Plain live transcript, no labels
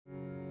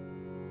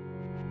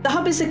The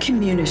Hub is a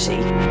community.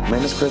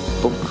 Manuscript,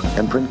 book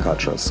and print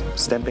cultures,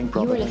 stamping You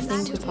are provenance.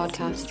 listening to a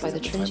podcast by the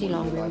Trinity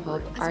Long Room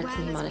Hub Arts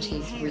and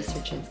Humanities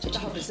Research Institute. The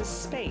Hub is a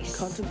space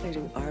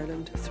contemplating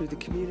Ireland through the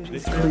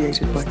communities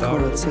created by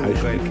Coral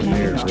Silver.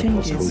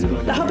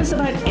 The Hub is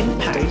about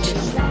impact.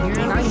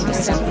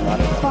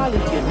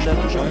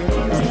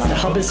 The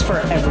Hub is for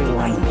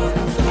everyone.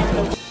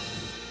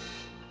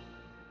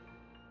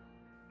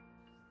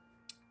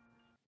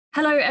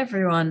 Hello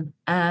everyone,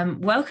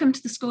 welcome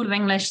to the School of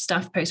English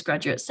Staff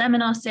Postgraduate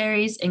Seminar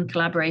Series in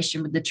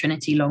collaboration with the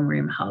Trinity Long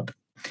Room Hub.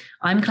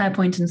 I'm Claire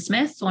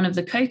Poynton-Smith, one of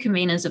the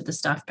co-conveners of the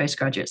Staff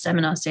Postgraduate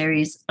Seminar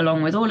Series,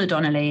 along with Orla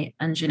Donnelly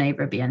and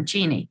Ginevra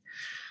Bianchini.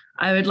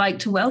 I would like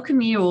to welcome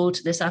you all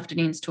to this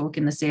afternoon's talk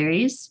in the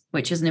series,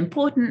 which is an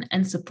important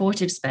and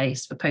supportive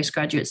space for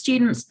postgraduate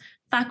students,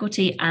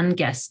 faculty and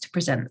guests to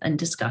present and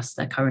discuss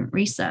their current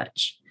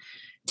research.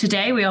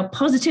 Today, we are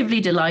positively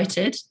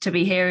delighted to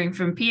be hearing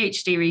from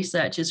PhD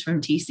researchers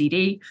from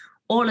TCD,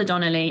 Orla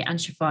Donnelly and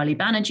Shefali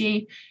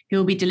Banerjee, who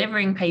will be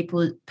delivering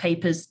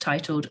papers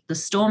titled The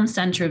Storm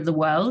Centre of the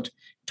World,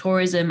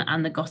 Tourism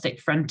and the Gothic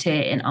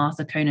Frontier in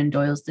Arthur Conan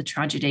Doyle's The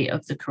Tragedy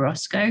of the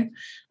Korosko,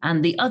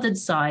 and The Othered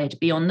Side,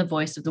 Beyond the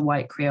Voice of the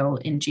White Creole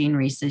in Jean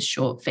Rhys's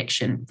short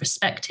fiction,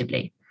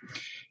 respectively.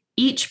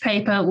 Each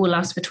paper will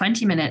last for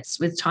 20 minutes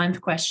with time for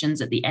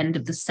questions at the end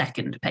of the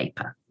second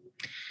paper.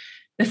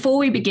 Before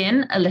we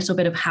begin, a little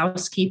bit of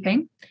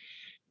housekeeping.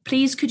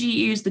 Please could you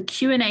use the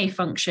Q&A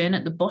function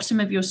at the bottom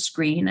of your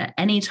screen at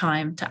any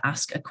time to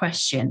ask a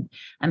question,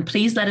 and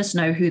please let us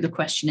know who the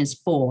question is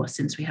for,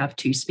 since we have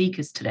two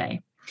speakers today.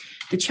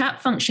 The chat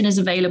function is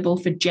available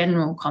for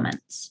general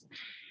comments.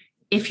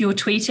 If you're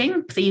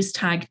tweeting, please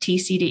tag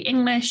TCD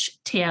English,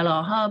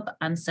 TLR Hub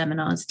and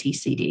Seminars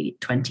TCD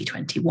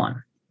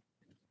 2021.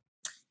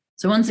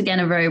 So once again,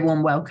 a very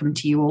warm welcome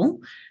to you all.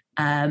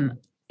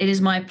 It is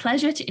my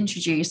pleasure to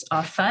introduce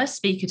our first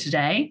speaker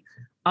today,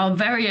 our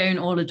very own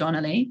Orla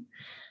Donnelly.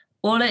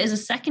 Orla is a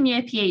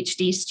second-year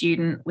PhD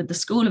student with the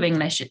School of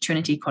English at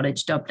Trinity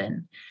College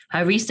Dublin.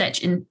 Her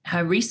research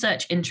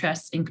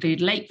interests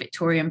include late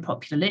Victorian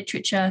popular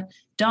literature,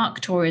 dark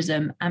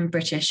tourism, and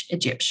British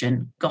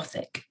Egyptian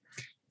Gothic.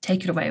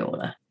 Take it away,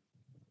 Orla.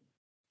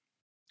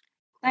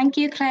 Thank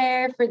you,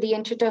 Claire, for the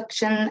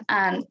introduction,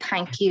 and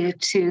thank you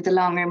to the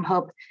Long Room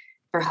Hub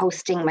for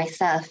hosting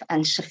myself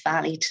and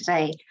Shefali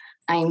today.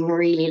 I'm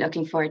really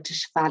looking forward to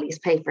Shefali's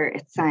paper.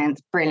 It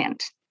sounds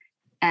brilliant.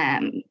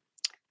 You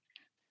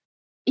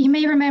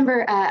may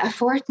remember a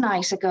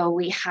fortnight ago,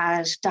 we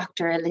had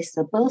Dr.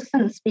 Alyssa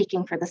Bulfin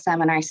speaking for the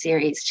seminar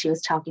series. She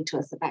was talking to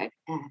us about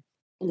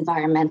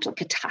environmental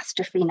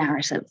catastrophe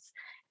narratives,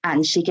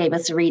 and she gave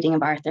us a reading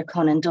of Arthur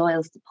Conan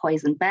Doyle's The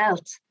Poison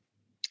Belt.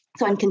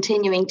 So I'm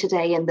continuing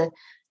today in the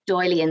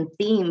Doylean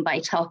theme by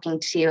talking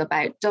to you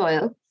about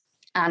Doyle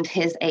and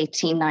his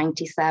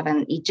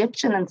 1897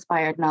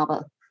 Egyptian-inspired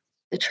novel,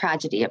 The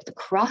Tragedy of the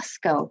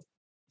Korosko.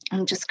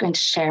 I'm just going to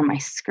share my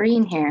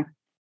screen here.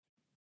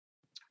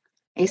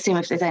 I assume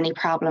if there's any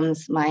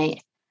problems, my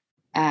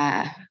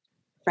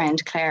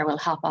friend Claire will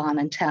hop on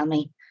and tell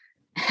me.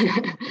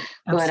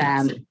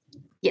 But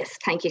yes,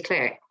 thank you,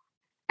 Claire.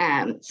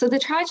 So The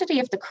Tragedy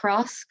of the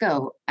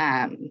Korosko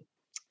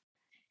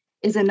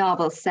is a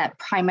novel set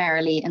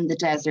primarily in the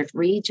desert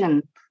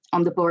region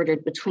on the border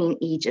between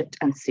Egypt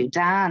and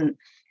Sudan.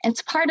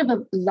 It's part of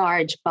a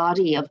large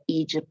body of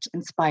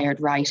Egypt-inspired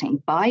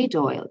writing by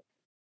Doyle.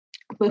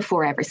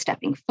 Before ever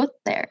stepping foot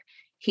there,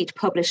 he'd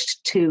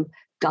published two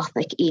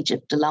Gothic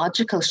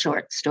Egyptological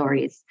short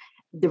stories,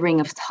 The Ring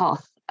of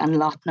Thoth and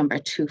Lot Number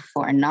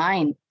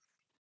 249,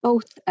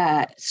 both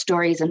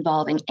stories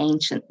involving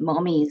ancient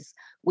mummies,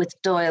 with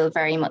Doyle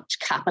very much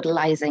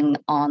capitalizing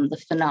on the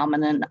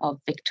phenomenon of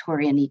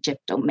Victorian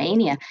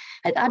Egyptomania.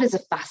 And that is a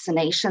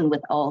fascination with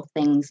all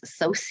things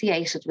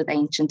associated with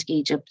ancient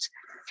Egypt.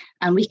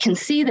 And we can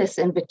see this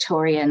in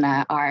Victorian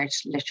art,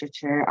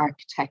 literature,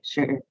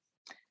 architecture,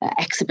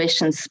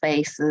 exhibition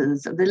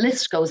spaces. The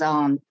list goes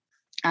on,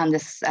 and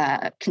this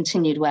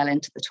continued well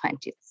into the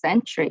 20th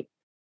century.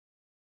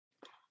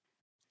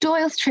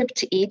 Doyle's trip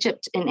to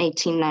Egypt in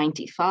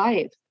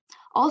 1895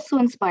 also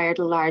inspired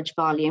a large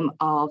volume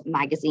of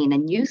magazine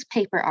and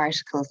newspaper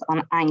articles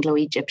on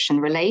Anglo-Egyptian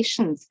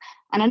relations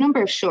and a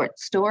number of short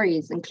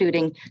stories,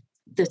 including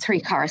The Three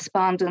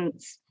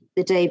Correspondents,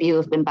 the debut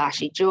of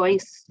Bimbashi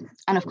Joyce,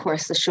 and of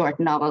course the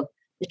short novel,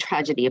 The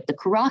Tragedy of the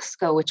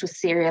Korosko, which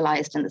was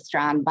serialized in the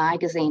Strand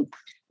magazine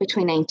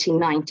between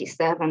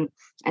 1897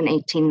 and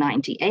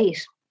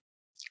 1898.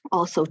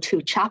 Also,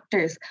 two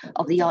chapters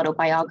of the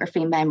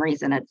autobiography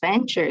Memories and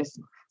Adventures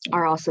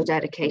are also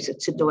dedicated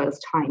to Doyle's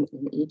time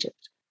in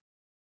Egypt.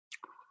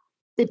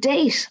 The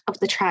date of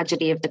The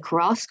Tragedy of the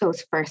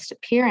Korosko's first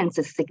appearance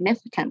is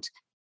significant,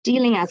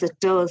 dealing as it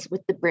does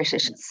with the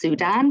British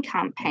Sudan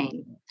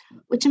campaign,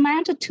 which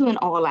amounted to an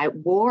all-out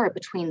war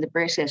between the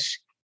British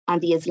and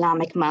the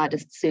Islamic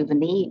Mahdist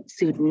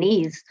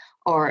Sudanese,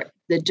 or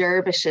the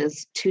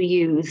dervishes, to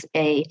use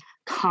a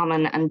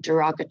common and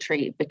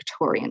derogatory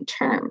Victorian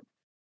term.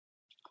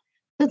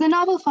 So the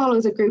novel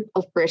follows a group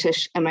of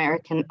British,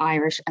 American,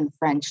 Irish, and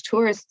French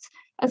tourists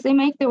as they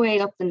make their way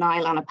up the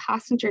Nile on a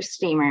passenger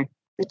steamer,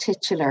 the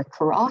titular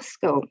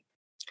Korosko.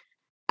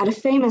 At a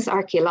famous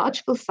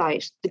archaeological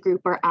site, the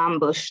group are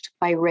ambushed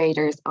by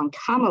raiders on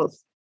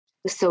camels,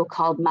 the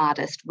so-called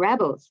Mahdist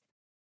rebels,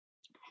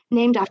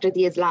 named after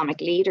the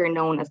Islamic leader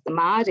known as the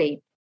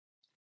Mahdi.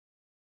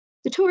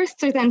 The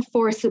tourists are then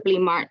forcibly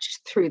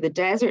marched through the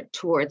desert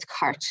towards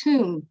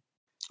Khartoum,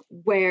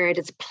 where it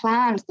is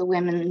planned the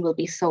women will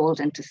be sold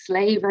into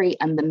slavery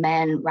and the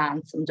men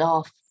ransomed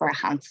off for a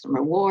handsome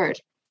reward.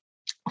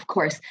 Of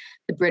course,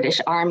 the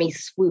British Army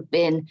swoop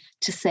in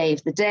to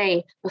save the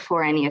day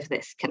before any of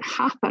this can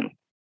happen.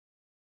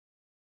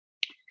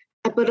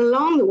 But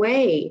along the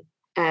way,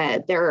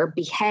 there are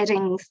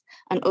beheadings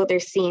and other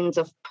scenes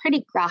of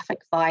pretty graphic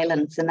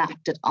violence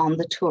enacted on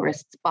the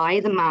tourists by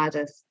the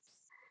Mahdists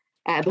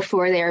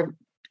before they're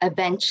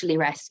eventually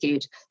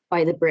rescued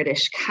by the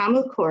British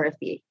Camel Corps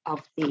the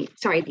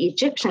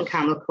Egyptian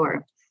Camel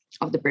Corps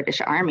of the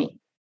British Army.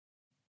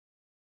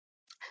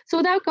 So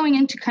without going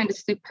into kind of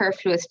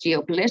superfluous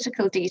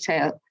geopolitical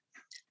detail,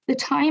 the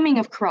timing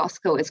of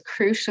Korosko is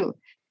crucial,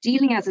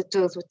 dealing as it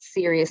does with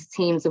serious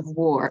themes of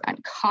war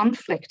and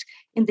conflict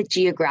in the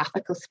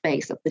geographical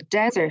space of the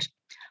desert,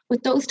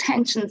 with those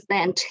tensions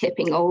then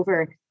tipping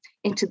over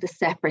into the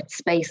separate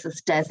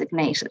spaces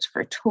designated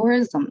for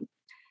tourism.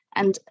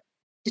 And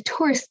the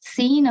tourist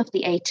scene of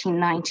the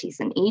 1890s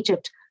in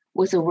Egypt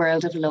was a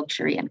world of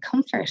luxury and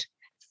comfort,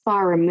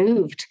 far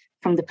removed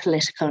from the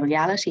political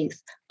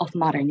realities of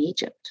modern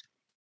Egypt.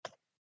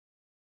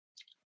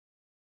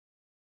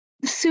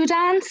 The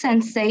Sudan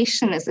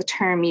sensation is a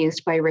term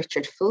used by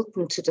Richard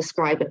Fulton to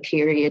describe a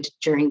period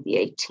during the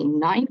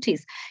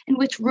 1890s in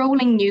which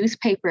rolling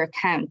newspaper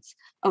accounts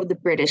of the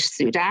British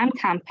Sudan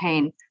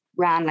campaign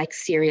ran like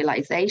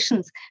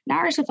serializations,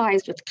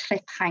 narrativized with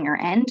cliffhanger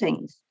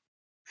endings.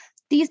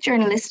 These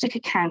journalistic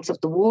accounts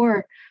of the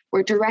war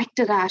were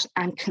directed at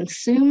and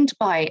consumed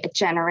by a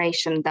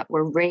generation that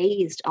were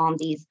raised on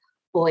these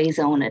boys'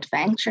 own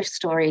adventure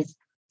stories,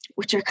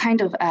 which are kind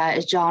of a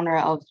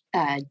genre of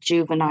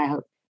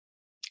juvenile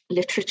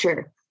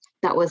literature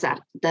that was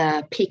at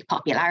the peak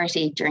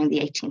popularity during the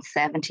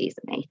 1870s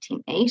and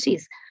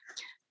 1880s.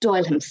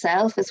 Doyle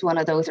himself is one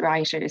of those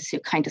writers who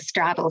kind of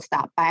straddles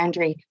that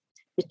boundary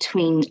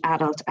between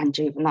adult and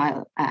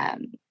juvenile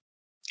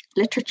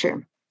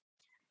literature.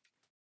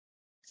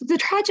 So the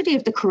tragedy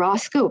of the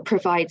Korosko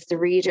provides the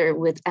reader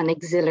with an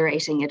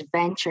exhilarating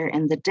adventure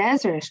in the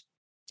desert,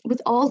 with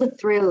all the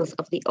thrills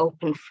of the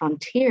open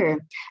frontier.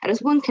 And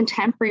as one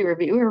contemporary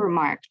reviewer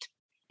remarked,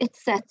 it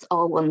sets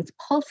all one's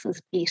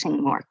pulses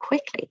beating more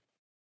quickly.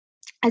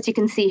 As you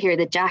can see here,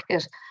 the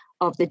jacket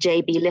of the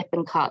J.B.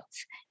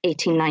 Lippincotts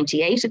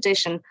 1898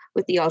 edition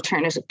with the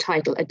alternative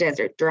title, A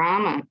Desert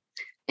Drama.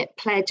 It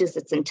pledges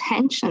its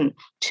intention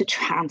to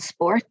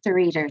transport the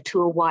reader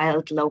to a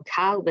wild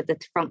locale with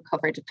its front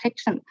cover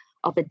depiction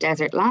of a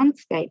desert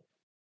landscape.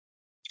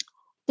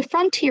 The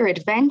frontier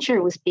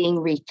adventure was being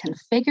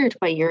reconfigured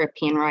by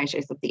European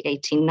writers of the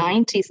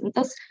 1890s, and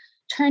thus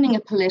turning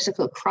a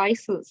political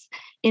crisis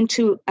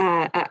into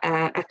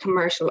a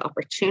commercial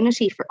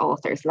opportunity for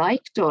authors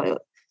like Doyle.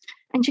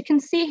 And you can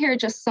see here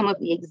just some of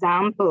the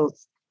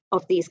examples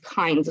of these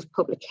kinds of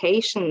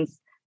publications.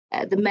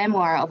 The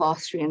memoir of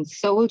Austrian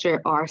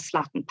soldier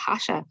Arslan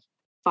Pasha,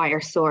 Fire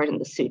Sword in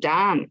the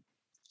Sudan,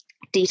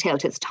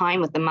 detailed his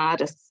time with the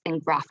Mahdists in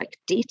graphic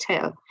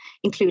detail,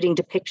 including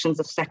depictions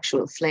of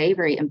sexual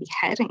slavery and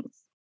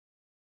beheadings.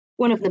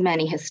 One of the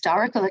many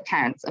historical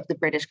accounts of the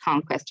British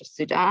conquest of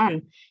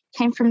Sudan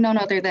came from none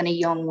other than a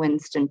young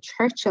Winston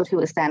Churchill, who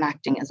was then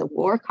acting as a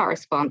war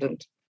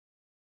correspondent.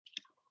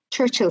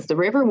 Churchill's The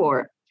River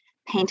War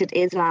painted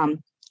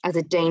Islam as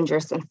a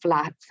dangerous and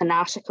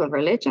fanatical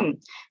religion,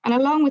 and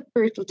along with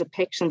brutal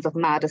depictions of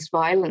Mahdist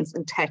violence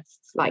in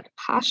texts like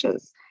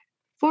Pasha's,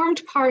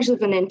 formed part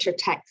of an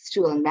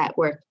intertextual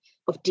network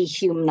of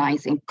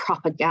dehumanizing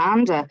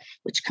propaganda,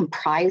 which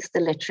comprised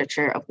the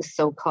literature of the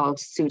so-called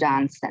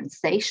Sudan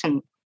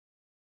sensation.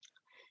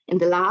 In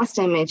the last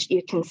image,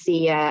 you can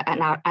see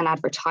an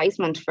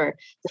advertisement for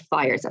The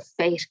Fires of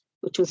Fate,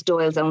 which was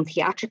Doyle's own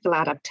theatrical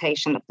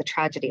adaptation of the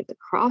tragedy of the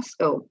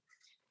Korosko.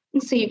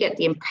 And so you get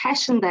the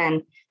impression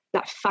then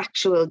that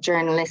factual,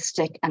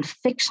 journalistic, and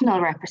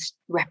fictional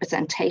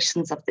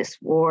representations of this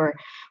war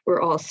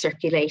were all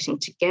circulating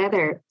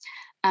together.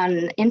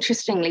 And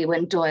interestingly,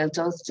 when Doyle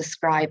does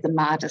describe the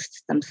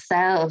Mahdists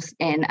themselves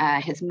in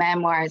his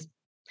memoirs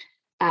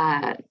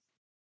and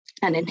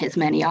in his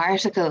many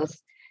articles,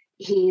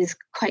 he's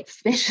quite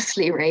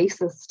viciously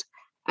racist.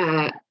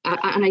 And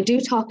I do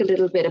talk a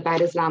little bit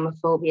about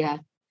Islamophobia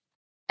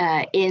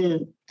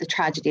in the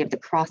tragedy of the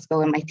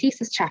Korosko in my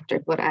thesis chapter,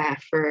 but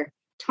for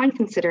time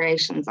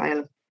considerations,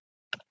 I'll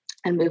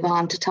move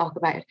on to talk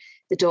about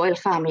the Doyle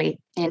family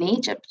in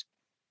Egypt.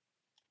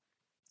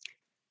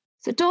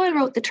 So Doyle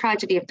wrote the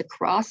tragedy of the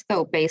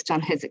Korosko based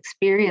on his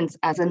experience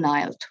as a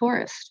Nile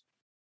tourist.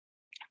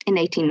 In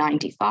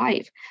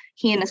 1895,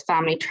 he and his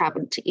family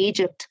traveled to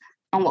Egypt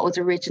on what was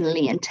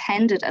originally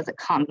intended as a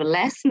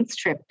convalescence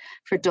trip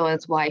for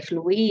Doyle's wife,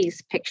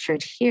 Louise,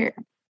 pictured here.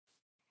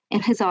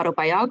 In his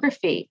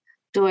autobiography,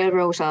 Doyle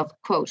wrote of,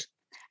 quote,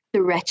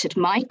 the wretched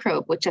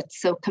microbe which had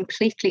so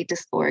completely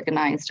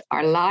disorganized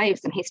our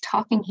lives. And he's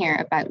talking here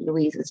about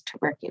Louise's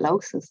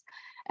tuberculosis,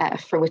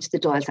 for which the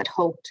Doyles had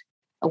hoped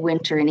a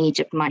winter in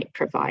Egypt might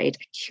provide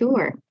a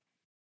cure.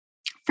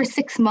 For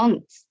 6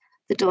 months,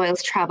 the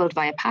Doyles travelled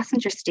via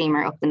passenger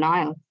steamer up the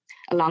Nile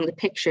along the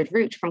pictured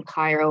route from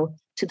Cairo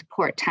to the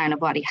port town of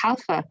Wadi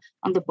Halfa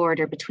on the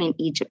border between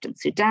Egypt and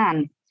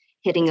Sudan,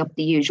 hitting up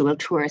the usual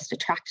tourist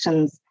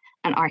attractions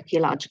and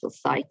archaeological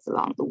sites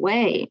along the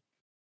way.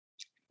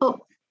 But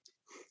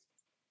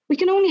we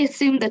can only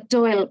assume that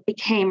Doyle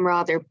became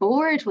rather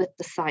bored with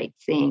the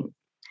sightseeing,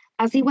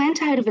 as he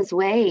went out of his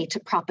way to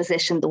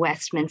proposition the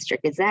Westminster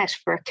Gazette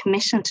for a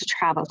commission to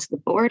travel to the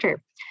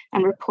border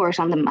and report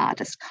on the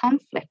maddest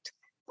conflict.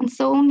 And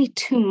so only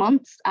 2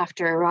 months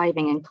after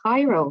arriving in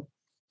Cairo,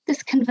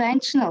 this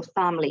conventional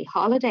family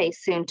holiday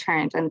soon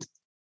turned, and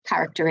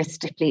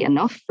characteristically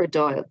enough for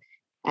Doyle,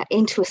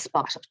 into a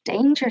spot of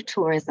danger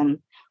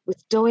tourism,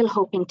 with Doyle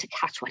hoping to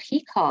catch what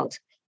he called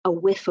a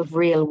whiff of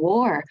real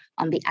war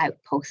on the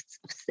outposts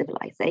of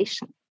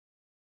civilization.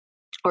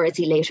 Or as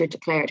he later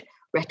declared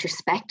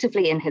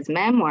retrospectively in his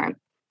memoir,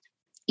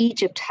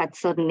 Egypt had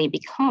suddenly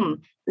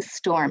become the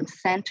storm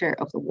center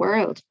of the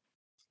world.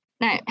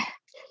 Now,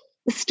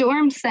 the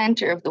storm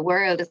center of the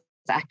world is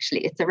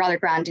actually, it's a rather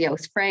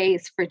grandiose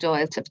phrase for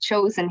Doyle to have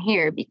chosen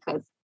here,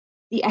 because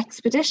the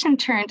expedition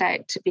turned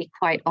out to be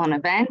quite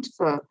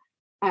uneventful.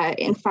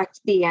 In fact,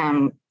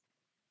 the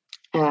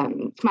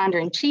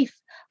commander-in-chief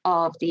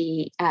of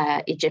the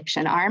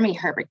Egyptian army,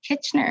 Herbert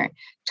Kitchener,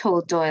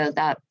 told Doyle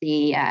that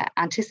the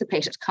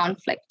anticipated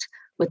conflict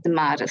with the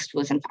mahdist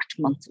was in fact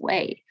months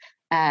away,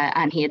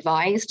 and he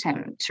advised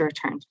him to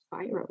return to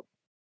Cairo.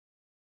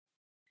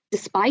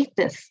 Despite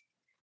this,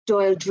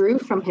 Doyle drew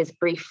from his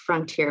brief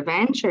frontier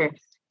venture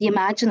the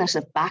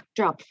imaginative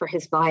backdrop for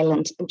his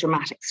violent and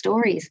dramatic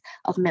stories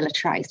of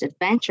militarized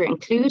adventure,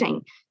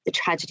 including the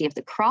tragedy of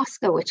the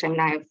Korosko, which I'm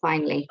now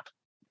finally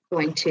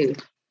going to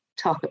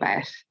talk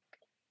about.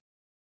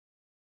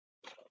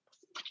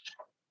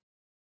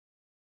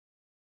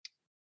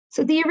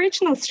 So the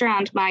original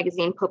Strand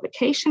magazine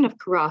publication of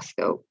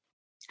Korosko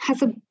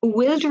has a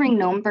bewildering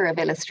number of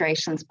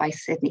illustrations by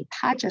Sidney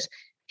Paget,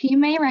 who you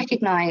may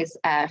recognise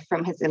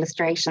from his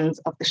illustrations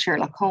of the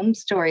Sherlock Holmes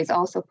stories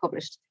also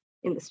published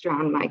in the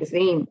Strand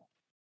magazine.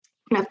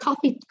 And I've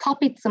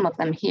copied some of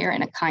them here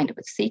in a kind of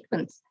a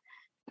sequence.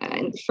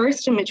 In the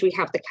first image, we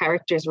have the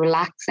characters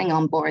relaxing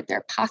on board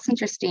their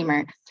passenger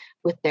steamer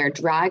with their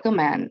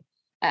dragoman.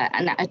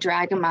 And a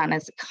dragoman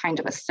is a kind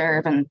of a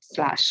servant /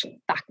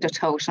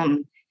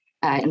 factotum,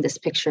 in this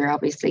picture,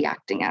 obviously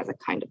acting as a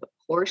kind of a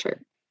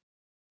porter.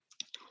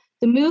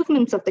 The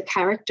movements of the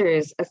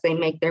characters as they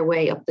make their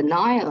way up the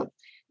Nile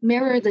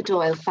mirror the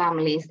Doyle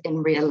families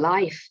in real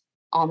life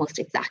almost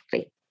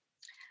exactly.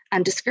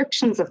 And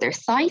descriptions of their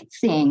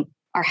sightseeing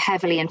are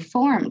heavily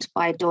informed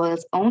by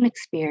Doyle's own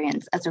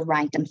experience as a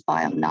rank and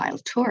file Nile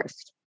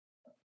tourist.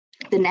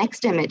 The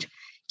next image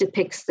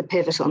depicts the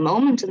pivotal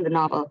moment in the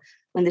novel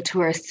when the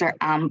tourists are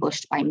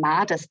ambushed by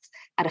mahdists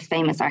at a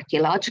famous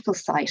archaeological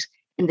site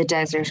in the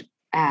desert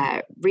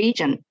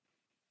region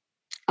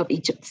of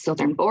Egypt's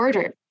southern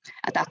border.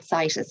 That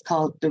site is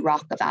called the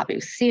Rock of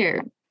Abu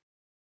Sir.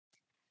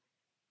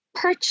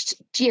 Perched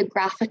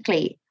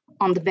geographically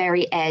on the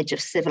very edge of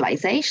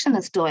civilization,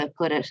 as Doyle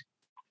put it,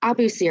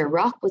 Abu Sir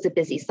Rock was a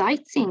busy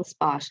sightseeing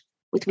spot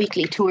with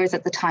weekly tours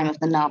at the time of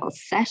the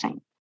novel's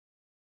setting.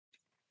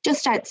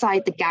 Just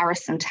outside the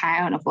garrison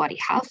town of Wadi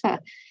Halfa,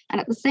 and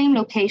at the same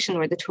location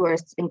where the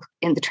tourists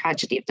in the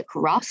tragedy of the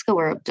Korosko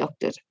were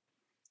abducted,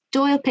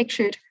 Doyle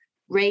pictured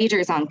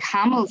raiders on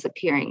camels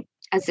appearing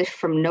as if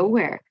from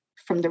nowhere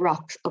from the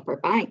rock's upper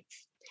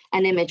banks,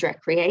 an image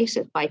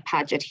recreated by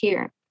Paget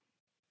here.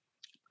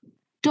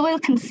 Doyle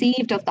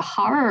conceived of the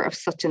horror of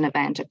such an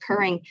event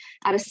occurring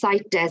at a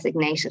site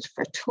designated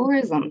for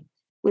tourism,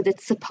 with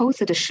its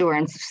supposed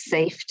assurance of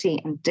safety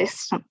and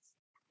distance.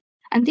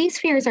 And these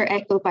fears are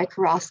echoed by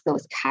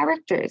Korosko's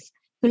characters,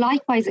 who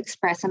likewise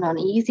express an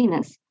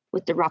uneasiness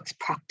with the rock's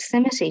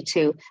proximity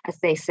to, as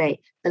they say,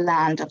 the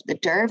land of the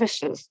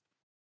dervishes.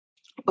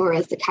 Or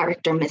as the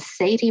character Miss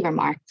Sadie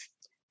remarks,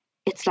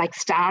 it's like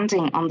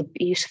standing on the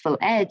beautiful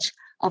edge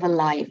of a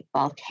live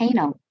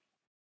volcano.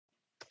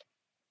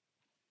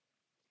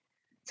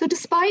 So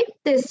despite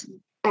this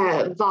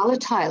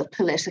volatile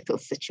political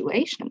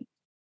situation,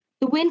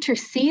 the winter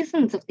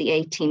seasons of the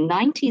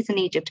 1890s in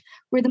Egypt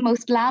were the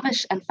most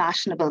lavish and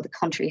fashionable the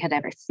country had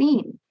ever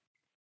seen.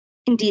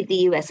 Indeed,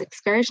 the US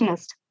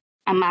Excursionist,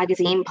 a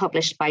magazine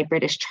published by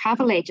British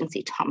travel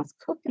agency Thomas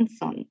Cook &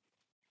 Son,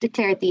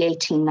 declared the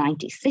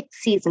 1896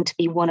 season to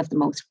be one of the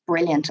most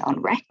brilliant on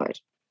record.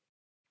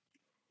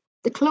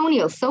 The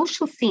colonial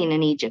social scene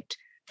in Egypt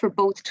for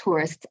both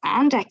tourists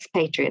and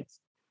expatriates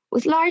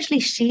was largely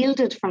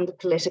shielded from the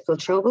political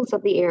troubles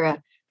of the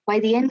era by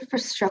the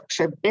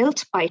infrastructure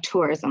built by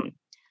tourism,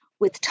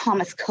 with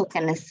Thomas Cook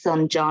and his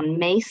son John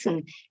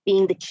Mason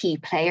being the key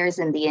players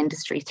in the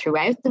industry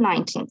throughout the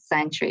 19th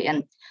century.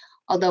 And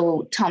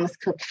although Thomas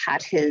Cook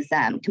had his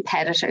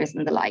competitors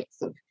in the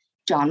likes of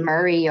John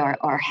Murray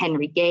or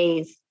Henry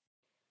Gaze,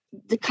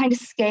 the kind of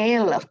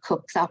scale of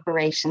Cook's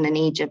operation in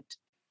Egypt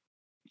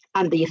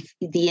and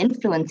the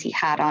influence he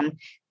had on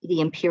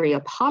the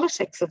imperial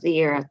politics of the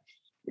era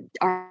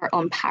are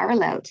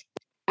unparalleled.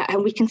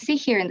 And we can see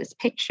here in this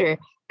picture,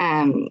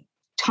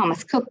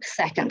 Thomas Cook,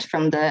 second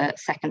from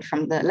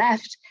the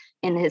left,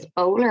 in his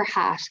bowler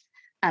hat,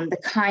 and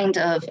the kind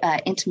of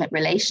intimate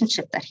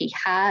relationship that he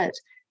had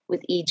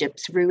with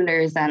Egypt's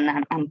rulers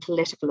and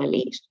political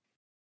elite.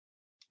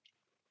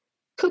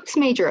 Cook's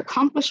major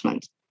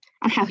accomplishment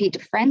and how he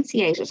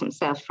differentiated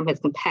himself from his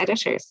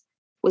competitors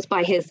was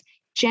by his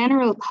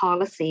general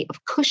policy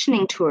of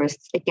cushioning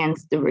tourists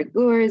against the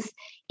rigours,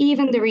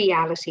 even the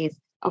realities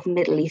of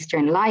Middle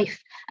Eastern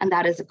life. And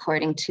that is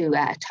according to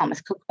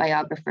Thomas Cook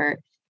biographer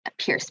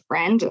Pierce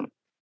Brendan.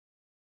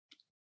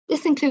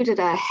 This included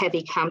a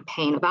heavy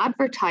campaign of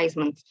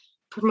advertisements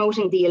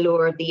promoting the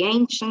allure of the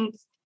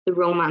ancients, the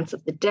romance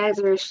of the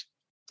desert,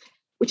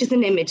 which is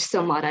an image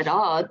somewhat at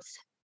odds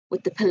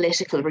with the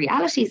political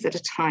realities at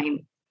a time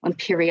when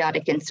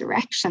periodic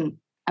insurrection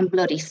and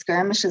bloody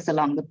skirmishes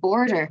along the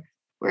border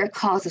were a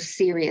cause of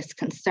serious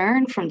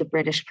concern from the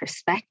British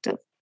perspective.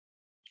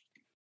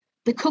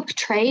 The Cook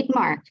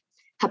trademark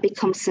had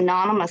become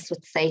synonymous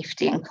with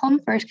safety and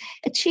comfort,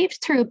 achieved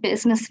through a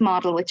business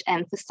model which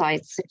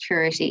emphasized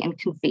security and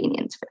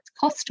convenience for its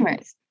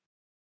customers.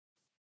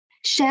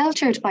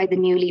 Sheltered by the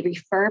newly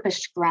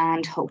refurbished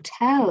grand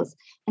hotels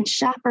and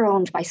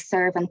chaperoned by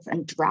servants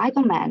and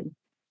dragomen,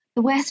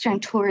 the Western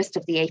tourist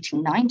of the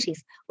 1890s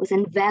was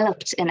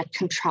enveloped in a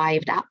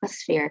contrived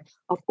atmosphere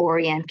of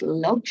Oriental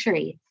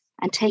luxury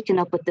and taken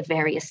up with the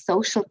various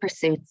social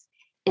pursuits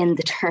in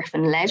the turf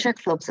and leisure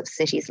clubs of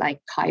cities like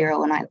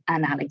Cairo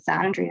and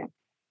Alexandria.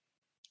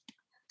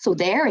 So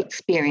their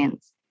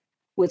experience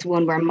was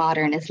one where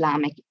modern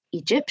Islamic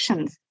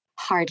Egyptians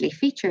hardly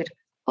featured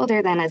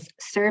other than as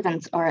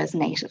servants or as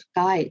native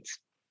guides.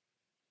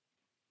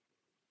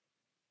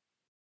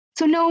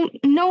 So known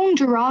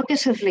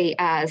derogatively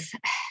as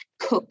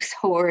Cook's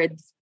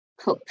hordes,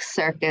 Cook's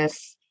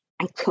circus,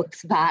 and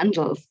Cook's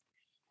vandals,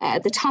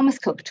 the Thomas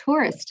Cook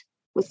tourist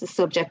was the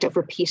subject of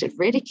repeated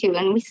ridicule.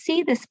 And we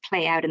see this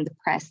play out in the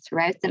press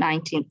throughout the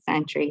 19th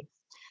century.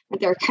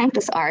 And there are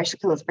countless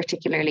articles,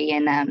 particularly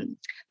in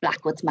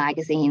Blackwood's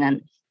magazine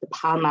and the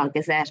Pall Mall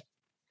Gazette,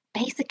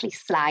 basically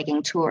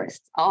slagging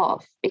tourists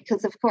off.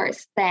 Because of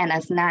course, then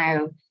as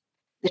now,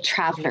 the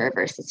traveller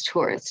versus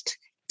tourist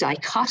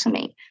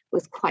dichotomy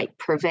was quite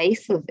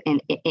pervasive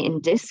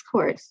in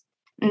discourse.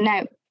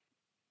 Now,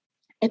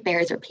 it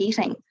bears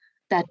repeating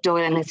that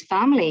Doyle and his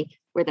family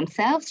were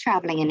themselves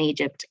travelling in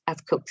Egypt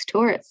as Cook's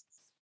tourists.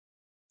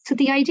 So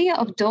the idea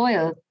of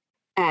Doyle,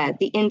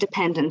 the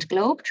independent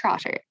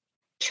globetrotter,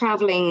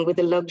 travelling with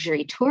a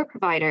luxury tour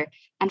provider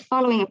and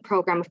following a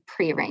programme of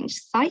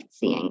prearranged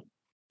sightseeing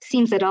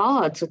seems at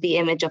odds with the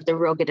image of the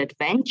rugged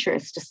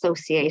adventurist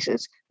associated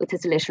with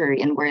his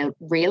literary and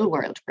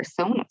real-world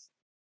personas.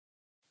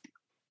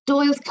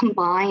 Doyle's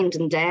combined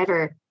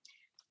endeavour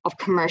of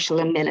commercial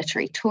and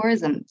military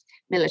tourism,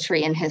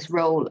 military in his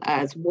role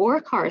as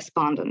war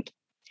correspondent,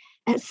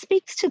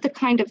 speaks to the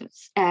kind of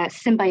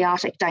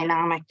symbiotic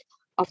dynamic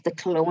of the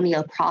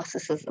colonial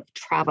processes of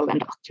travel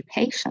and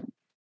occupation.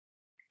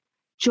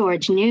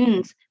 George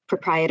Nunes,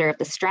 proprietor of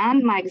the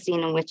Strand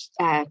magazine in which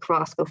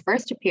Carrasco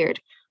first appeared,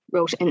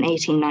 wrote in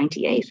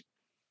 1898,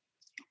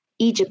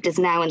 Egypt is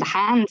now in the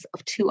hands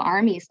of two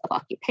armies of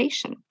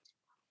occupation.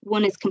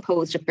 One is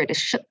composed of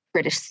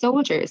British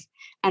soldiers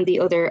and the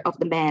other of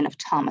the men of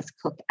Thomas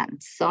Cook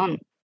and Son.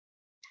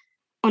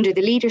 Under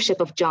the leadership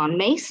of John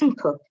Mason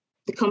Cook,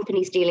 the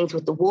company's dealings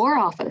with the War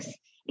Office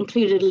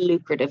included a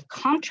lucrative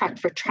contract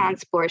for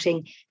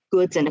transporting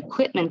goods and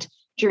equipment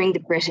during the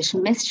British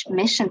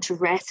mission to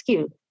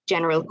rescue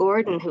General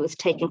Gordon, who was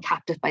taken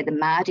captive by the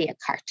Mahdi at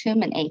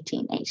Khartoum in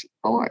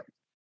 1884.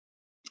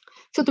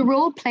 So the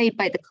role played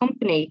by the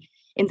company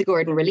in the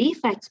Gordon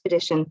Relief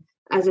Expedition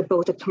as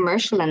both a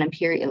commercial and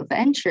imperial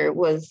venture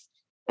was,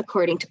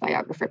 according to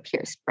biographer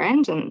Pierce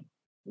Brendan,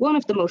 one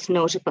of the most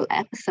notable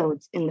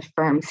episodes in the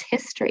firm's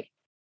history.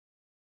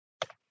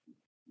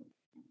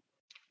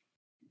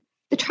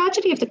 The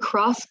tragedy of the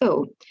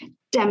Carrasco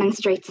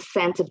demonstrates a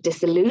sense of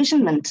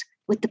disillusionment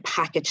with the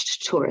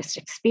packaged tourist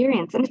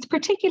experience, and it's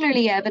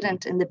particularly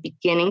evident in the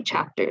beginning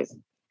chapters.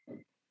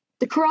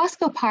 The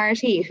Carrasco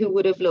party, who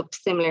would have looked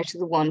similar to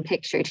the one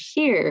pictured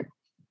here,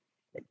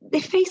 they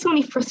face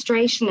only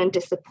frustration and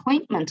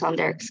disappointment on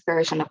their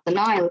excursion up the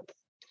Nile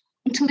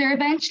until they're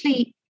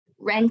eventually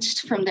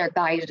wrenched from their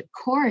guided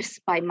course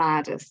by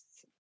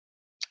Mahdists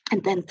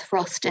and then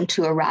thrust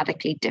into a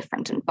radically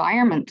different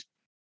environment.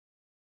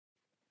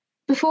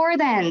 Before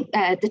then,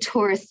 the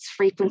tourists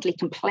frequently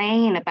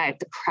complain about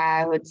the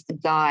crowds, the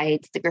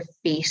guides, the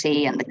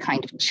graffiti, and the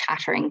kind of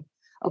chattering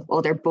of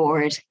other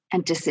bored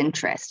and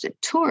disinterested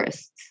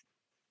tourists.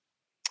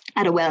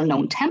 At a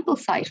well-known temple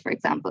site, for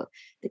example,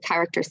 the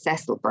character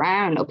Cecil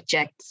Brown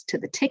objects to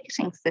the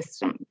ticketing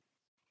system.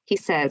 He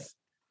says,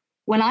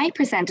 "When I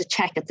present a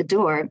check at the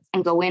door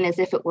and go in as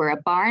if it were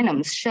a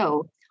Barnum's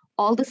show,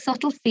 all the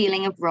subtle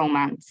feeling of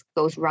romance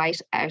goes right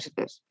out of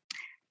it.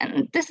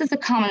 And this is a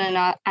common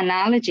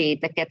analogy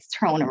that gets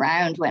thrown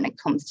around when it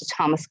comes to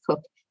Thomas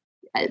Cook,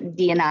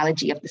 the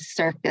analogy of the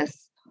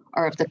circus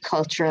or of the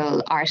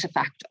cultural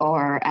artifact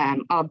or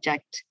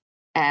object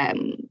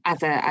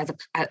as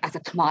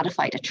a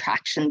commodified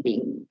attraction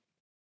being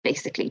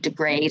basically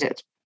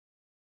degraded.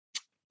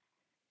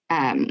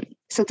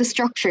 So the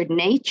structured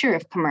nature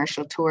of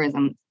commercial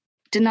tourism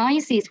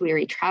denies these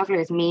weary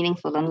travellers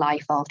meaningful and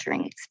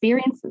life-altering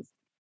experiences.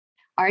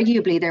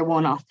 Arguably, their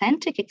one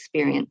authentic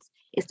experience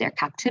is their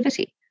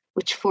captivity,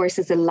 which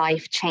forces a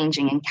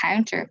life-changing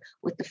encounter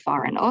with the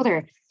foreign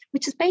other,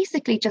 which is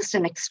basically just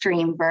an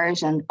extreme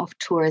version of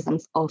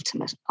tourism's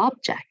ultimate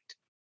object.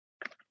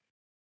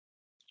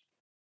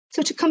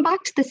 So to come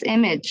back to this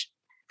image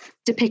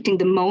depicting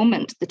the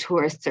moment the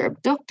tourists are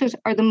abducted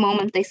or the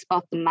moment they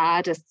spot the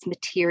maddists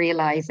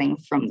materializing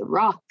from the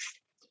rocks,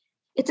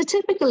 it's a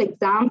typical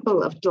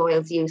example of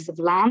Doyle's use of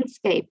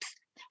landscapes,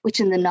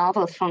 which in the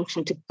novel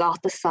function to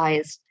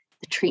gothicize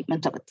the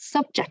treatment of its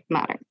subject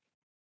matter.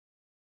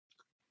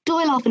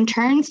 Doyle often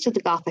turns to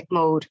the Gothic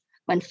mode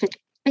when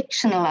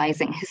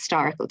fictionalizing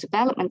historical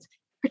developments,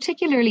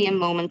 particularly in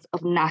moments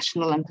of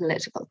national and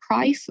political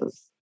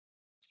crisis.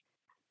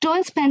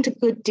 Doyle spent a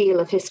good deal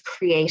of his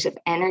creative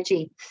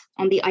energy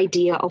on the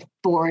idea of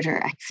border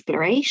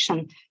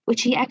exploration,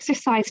 which he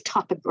exercised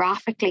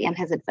topographically in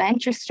his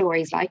adventure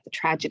stories like The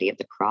Tragedy of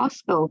the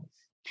Crossgo,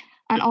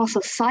 and also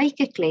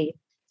psychically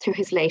through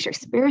his later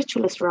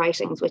spiritualist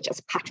writings, which, as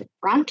Patrick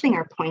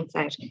Brantlinger points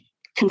out,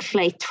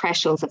 conflate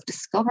thresholds of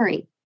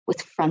discovery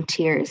with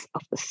frontiers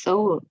of the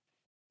soul.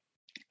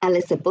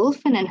 Alyssa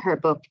Bulfin, in her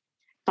book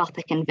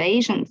Gothic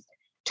Invasions,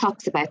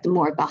 talks about the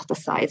more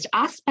Gothicized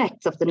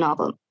aspects of the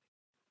novel.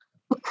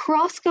 But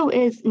Crossgo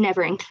is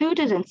never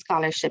included in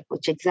scholarship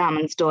which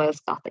examines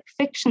Doyle's Gothic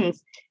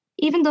fictions,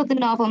 even though the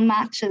novel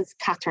matches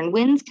Catherine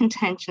Wynn's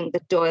contention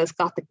that Doyle's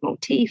Gothic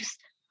motifs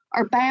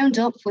are bound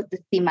up with the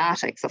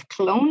thematics of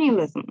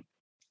colonialism.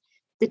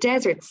 The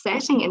desert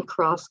setting in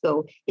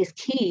Crossgo is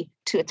key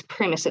to its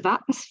primitive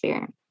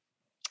atmosphere.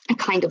 A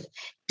kind of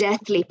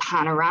deathly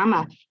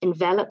panorama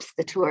envelops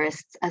the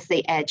tourists as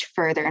they edge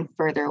further and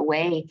further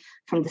away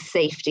from the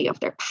safety of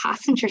their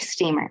passenger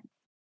steamer.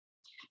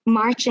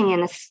 Marching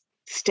in a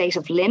state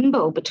of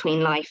limbo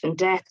between life and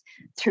death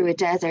through a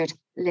desert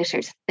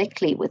littered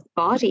thickly with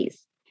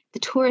bodies, the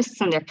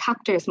tourists and their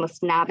captors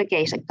must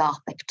navigate a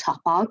Gothic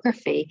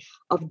topography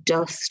of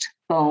dust,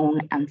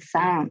 bone, and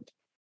sand.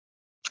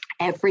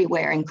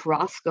 Everywhere in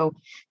Crossgo,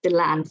 the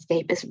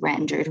landscape is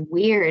rendered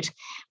weird.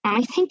 And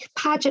I think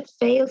Paget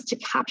fails to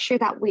capture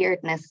that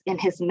weirdness in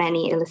his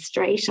many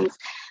illustrations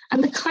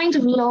and the kind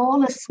of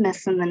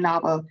lawlessness in the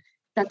novel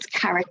that's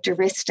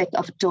characteristic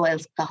of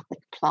Doyle's Gothic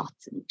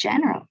plots in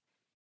general.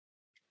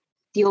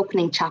 The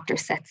opening chapter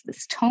sets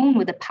this tone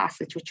with a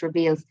passage which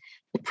reveals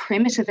the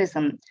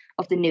primitivism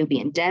of the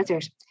Nubian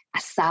desert, a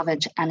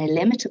savage and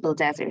illimitable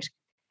desert,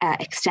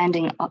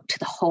 extending up to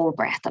the whole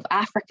breadth of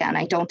Africa. And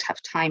I don't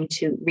have time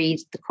to read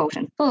the quote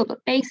in full,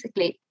 but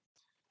basically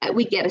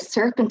we get a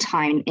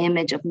serpentine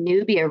image of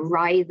Nubia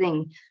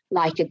writhing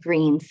like a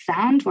green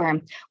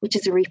sandworm, which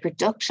is a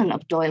reproduction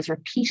of Doyle's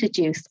repeated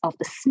use of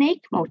the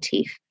snake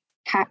motif.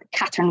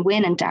 Catherine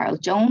Wynne and Darrell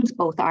Jones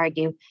both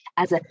argue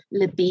as a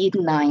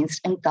libidinized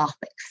and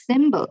Gothic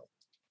symbol,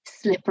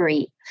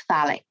 slippery,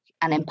 phallic,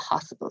 and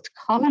impossible to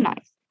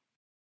colonize.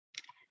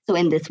 So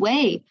in this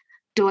way,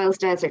 Doyle's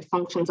desert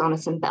functions on a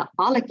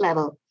symbolic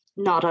level,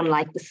 not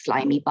unlike the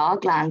slimy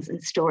boglands in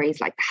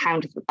stories like The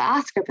Hound of the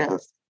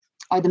Baskervilles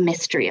or The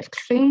Mystery of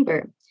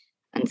Cloomber.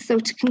 And so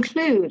to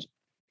conclude,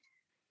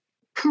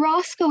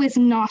 Crossgo is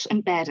not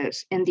embedded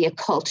in the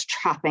occult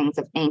trappings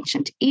of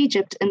ancient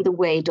Egypt in the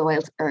way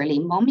Doyle's early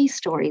mummy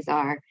stories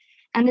are,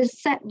 and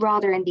is set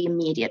rather in the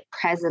immediate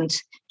present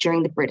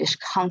during the British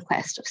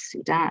conquest of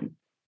Sudan.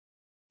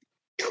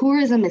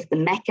 Tourism is the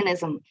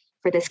mechanism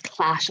for this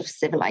clash of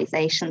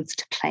civilizations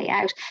to play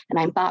out. And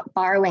I'm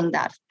borrowing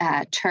that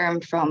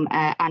term from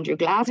Andrew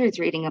Glaser's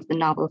reading of the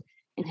novel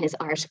in his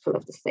article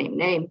of the same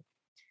name.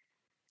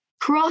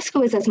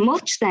 Crossgo is as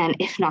much then,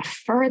 if not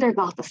further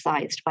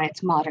Gothicized by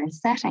its modern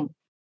setting,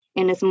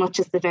 in as much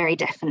as the very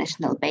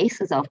definitional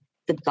basis of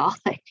the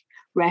Gothic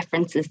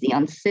references the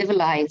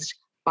uncivilized,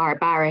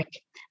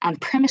 barbaric,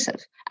 and primitive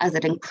as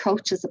it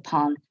encroaches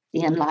upon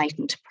the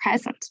enlightened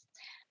present.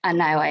 And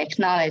now I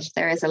acknowledge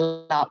there is a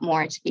lot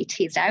more to be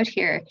teased out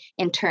here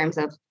in terms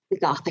of the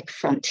Gothic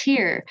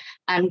frontier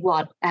and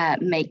what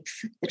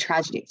makes The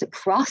Tragedy of the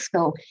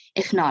Crossgo,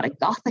 if not a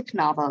Gothic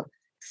novel,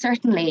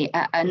 certainly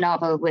a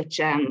novel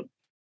which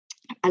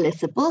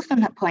Alyssa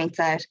Bulfin points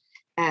out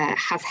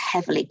has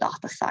heavily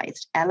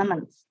Gothicized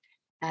elements.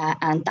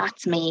 And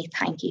that's me.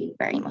 Thank you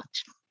very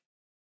much.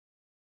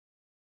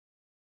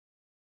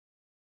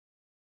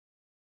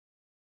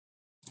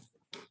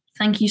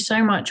 Thank you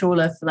so much,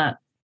 Orla, for that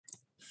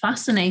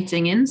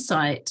fascinating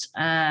insight.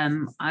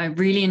 I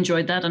really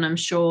enjoyed that, and I'm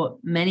sure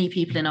many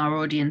people in our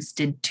audience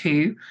did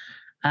too.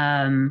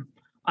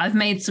 I I've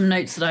made some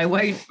notes that I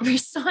won't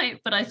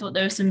recite, but I thought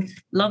there were some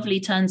lovely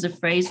turns of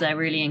phrase there,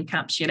 really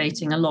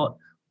encapsulating a lot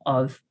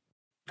of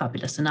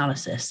fabulous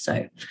analysis.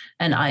 So,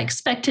 and I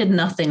expected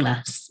nothing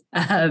less,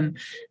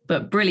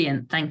 but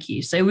brilliant. Thank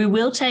you. So we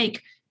will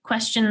take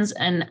questions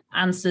and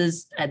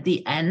answers at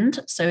the end.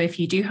 So if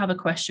you do have a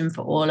question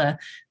for Orla,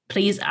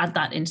 please add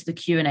that into the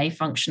Q&A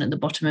function at the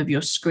bottom of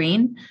your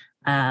screen.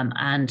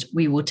 And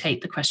we will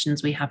take the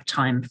questions we have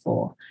time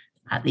for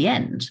at the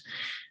end.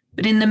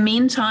 But in the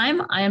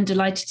meantime, I am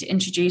delighted to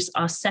introduce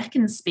our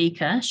second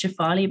speaker,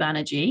 Shefali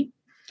Banerjee.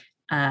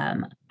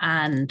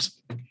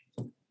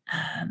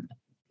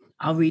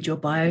 I'll read your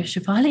bio,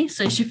 Shefali.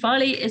 So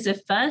Shefali is a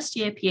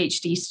first-year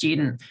PhD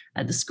student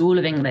at the School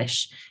of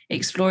English,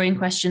 exploring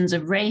questions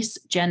of race,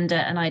 gender,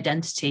 and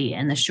identity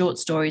in the short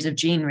stories of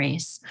Jean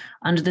Rhys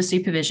under the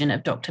supervision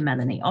of Dr.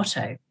 Melanie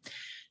Otto.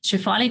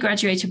 Shefali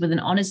graduated with an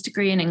honours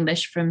degree in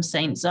English from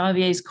St.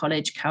 Xavier's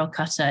College,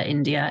 Calcutta,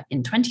 India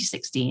in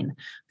 2016,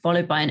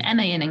 followed by an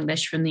MA in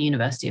English from the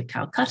University of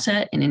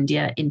Calcutta in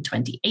India in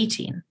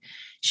 2018.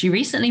 She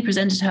recently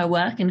presented her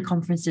work in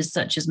conferences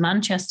such as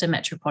Manchester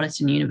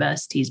Metropolitan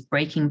University's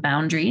Breaking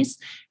Boundaries,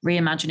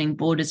 Reimagining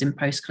Borders in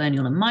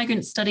Postcolonial and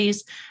Migrant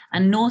Studies,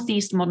 and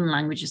Northeast Modern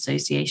Language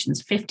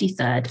Association's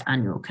 53rd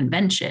Annual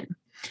Convention.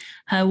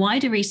 Her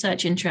wider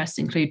research interests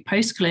include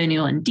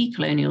postcolonial and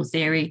decolonial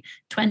theory,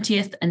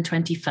 20th and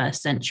 21st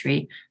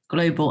century,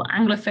 global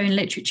Anglophone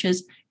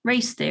literatures,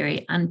 race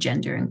theory, and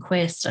gender and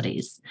queer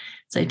studies.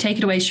 So take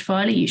it away,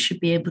 Shefali. You should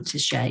be able to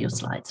share your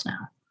slides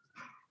now.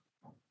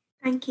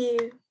 Thank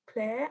you,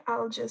 Claire.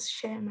 I'll just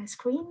share my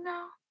screen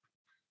now.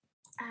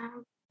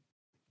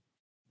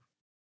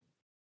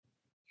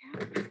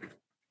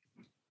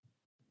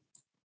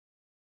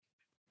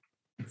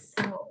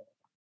 So,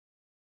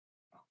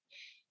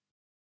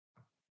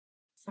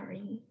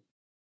 sorry.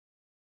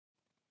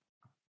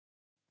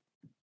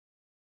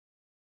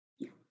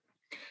 Yeah.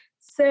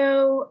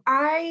 So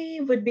I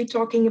would be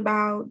talking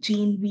about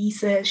Jean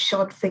Rhys's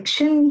short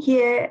fiction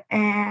here.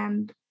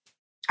 And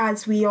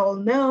as we all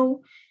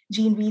know,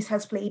 Jean Rhys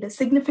has played a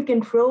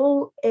significant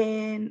role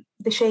in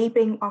the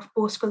shaping of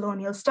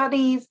postcolonial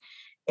studies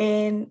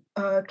in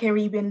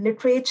Caribbean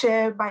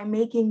literature by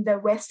making the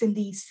West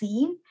Indies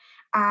scene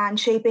and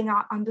shaping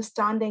our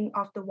understanding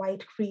of the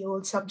white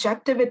Creole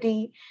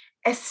subjectivity,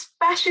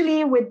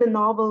 especially with the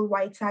novel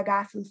White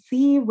Sargasso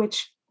Sea,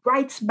 which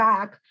writes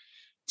back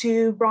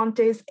to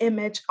Bronte's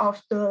image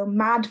of the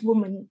mad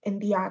woman in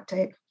the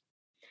Arctic.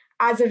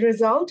 As a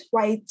result,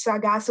 White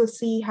Sargasso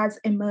Sea has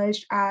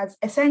emerged as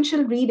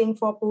essential reading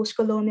for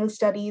postcolonial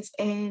studies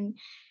in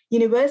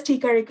university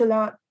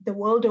curricula the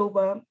world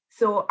over.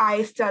 So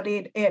I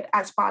studied it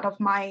as part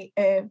of my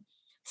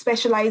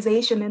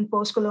specialization in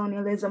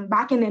postcolonialism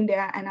back in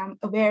India, and I'm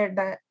aware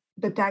that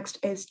the text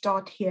is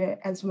taught here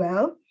as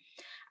well.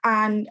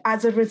 And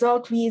as a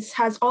result, Rhys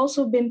has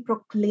also been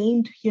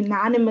proclaimed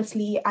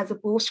unanimously as a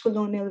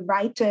postcolonial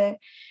writer,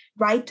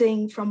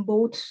 writing from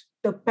both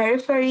the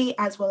periphery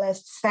as well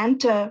as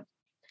center.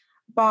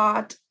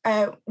 But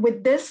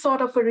with this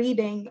sort of a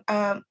reading,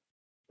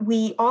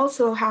 we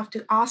also have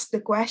to ask the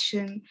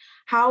question,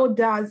 how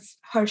does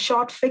her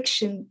short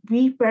fiction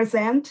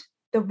represent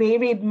the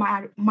varied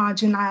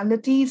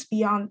marginalities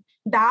beyond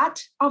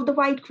that of the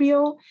white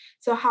Creole?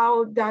 So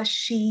how does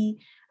she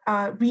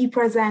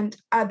represent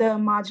other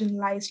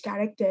marginalized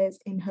characters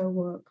in her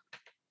work?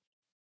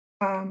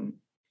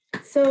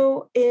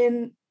 So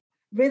in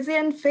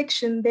Rhysian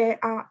fiction, there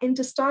are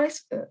interstices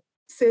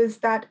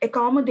that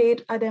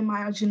accommodate other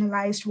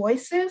marginalized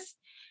voices,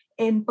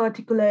 in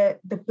particular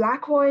the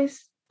Black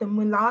voice, the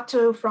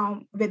mulatto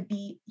with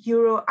the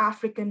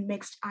Euro-African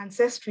mixed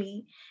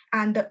ancestry,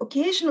 and the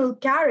occasional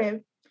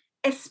Carib,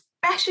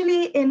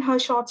 especially in her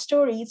short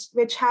stories,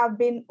 which have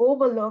been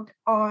overlooked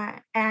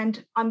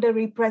and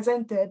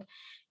underrepresented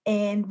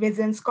in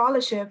Rhysian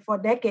scholarship for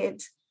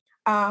decades.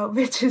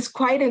 Which is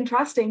quite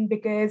interesting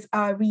because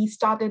Rhys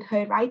started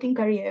her writing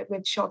career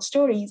with short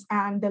stories,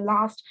 and the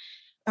last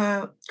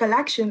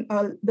collection,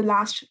 the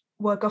last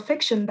work of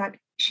fiction that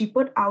she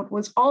put out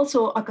was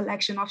also a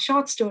collection of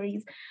short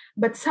stories.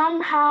 But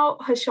somehow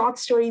her short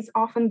stories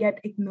often get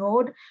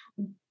ignored,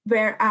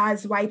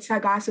 whereas White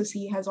Sargasso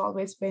Sea has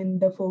always been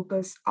the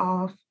focus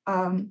of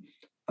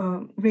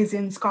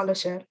Rhysian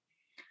scholarship.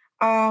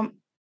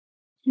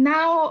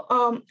 Now,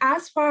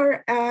 as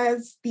far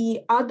as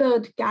the other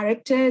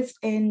characters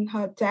in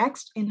her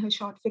text, in her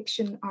short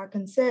fiction are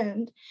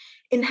concerned,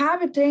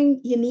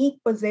 inhabiting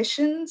unique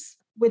positions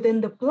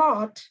within the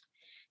plot,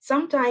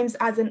 sometimes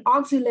as an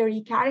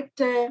auxiliary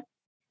character,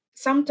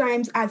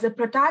 sometimes as a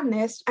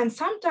protagonist, and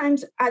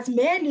sometimes as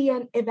merely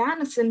an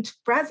evanescent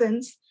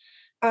presence,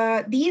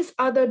 these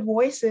other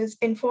voices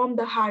inform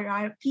the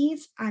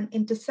hierarchies and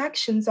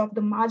intersections of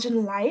the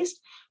marginalized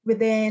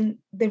within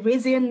the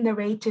Rhysian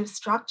narrative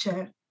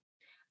structure.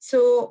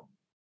 So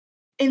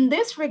in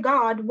this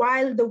regard,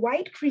 while the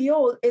white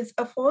Creole is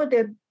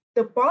afforded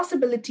the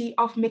possibility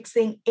of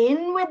mixing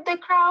in with the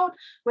crowd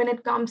when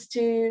it comes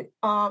to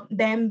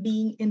them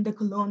being in the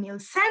colonial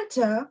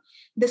center,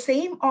 the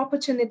same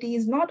opportunity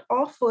is not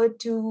offered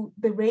to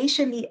the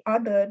racially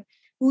othered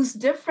whose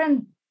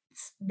difference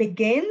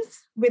begins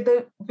with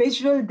a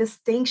visual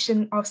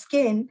distinction of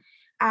skin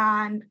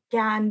and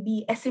can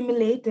be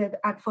assimilated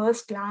at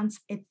first glance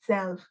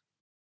itself.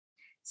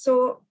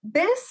 So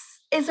this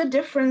is a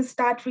difference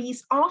that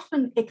Rees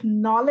often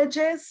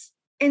acknowledges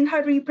in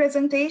her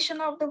representation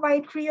of the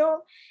white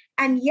Creole,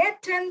 and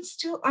yet tends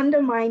to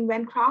undermine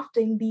when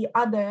crafting the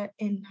other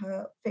in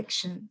her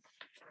fiction.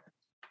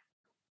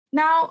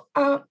 Now,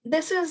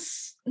 this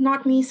is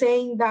not me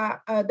saying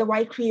that the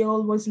white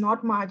Creole was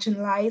not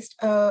marginalized.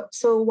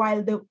 So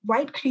while the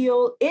white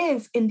Creole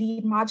is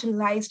indeed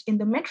marginalized in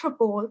the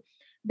metropole,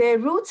 their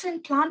roots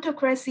in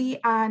plantocracy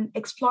and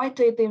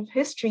exploitative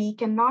history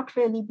cannot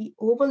really be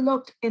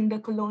overlooked in the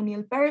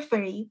colonial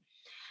periphery.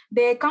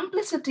 Their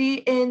complicity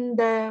in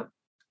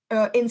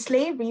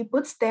slavery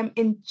puts them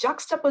in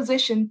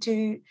juxtaposition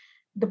to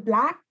the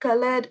Black,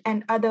 colored,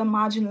 and other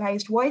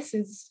marginalized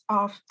voices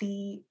of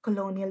the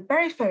colonial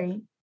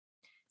periphery.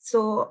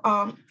 So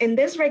in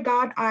this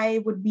regard,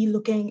 I would be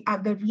looking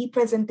at the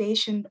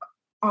representation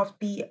of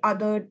the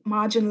other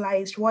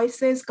marginalized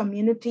voices,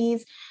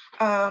 communities,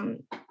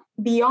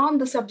 beyond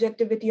the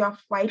subjectivity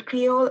of white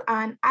Creole.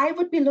 And I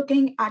would be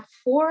looking at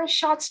 4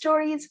 short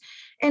stories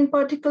in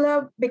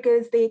particular,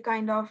 because they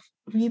kind of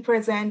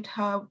represent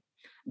her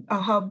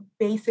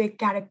basic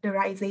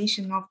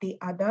characterization of the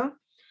other.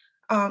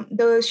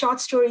 The short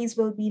stories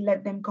will be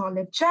Let Them Call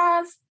It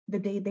Jazz, The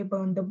Day They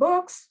Burned the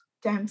Books,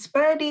 Thames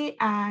Purdy,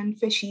 and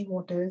Fishy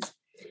Waters.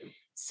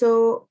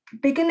 So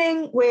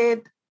beginning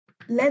with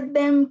Let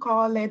Them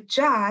Call It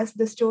Jazz,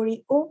 the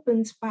story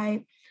opens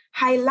by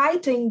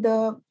highlighting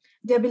the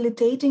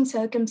debilitating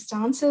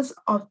circumstances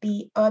of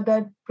the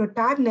other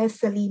protagonist,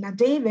 Selena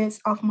Davis,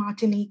 of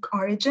Martinique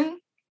origin.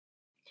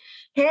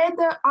 Here,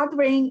 the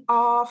othering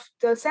of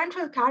the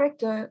central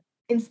character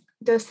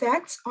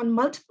intersects on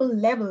multiple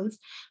levels,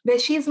 where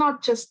she's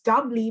not just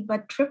doubly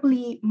but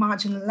triply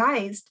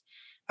marginalized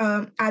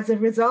as a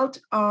result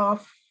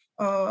of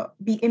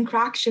the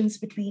interactions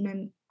between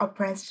an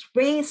oppressed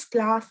race,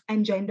 class,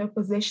 and gender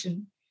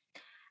position.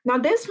 Now,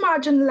 this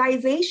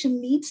marginalization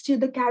leads to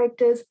the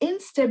character's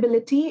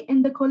instability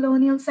in the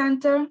colonial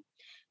center,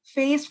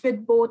 faced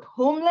with both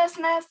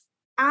homelessness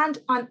and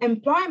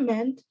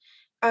unemployment.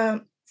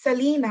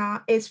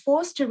 Selena is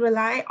forced to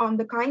rely on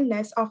the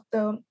kindness of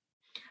the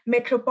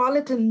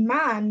metropolitan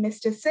man,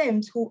 Mr.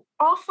 Sims, who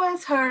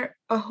offers her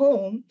a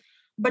home,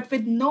 but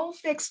with no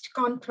fixed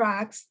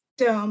contracts,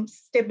 terms,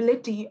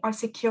 stability, or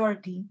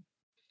security.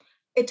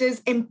 It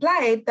is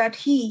implied that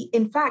he,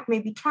 in fact, may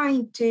be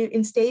trying to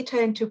instate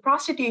her into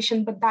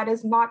prostitution, but that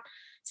is not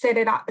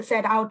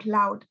said out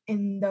loud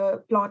in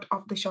the plot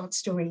of the short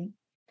story.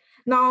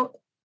 Now,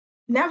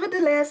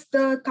 nevertheless,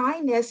 the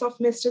kindness of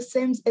Mr.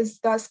 Sims is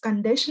thus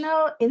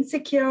conditional,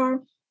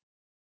 insecure,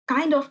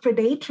 kind of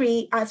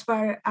predatory as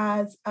far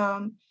as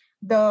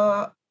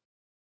the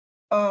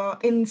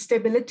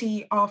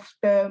instability of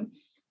the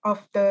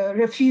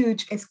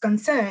refuge is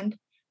concerned.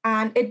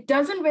 And it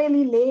doesn't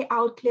really lay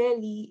out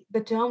clearly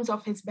the terms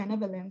of his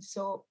benevolence.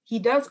 So he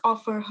does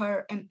offer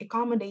her an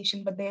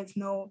accommodation, but there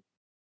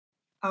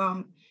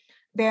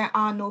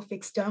are no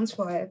fixed terms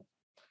for it.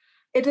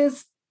 It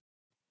is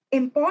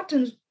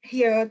important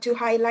here to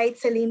highlight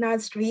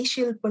Selena's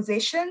racial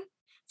position,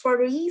 for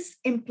Rees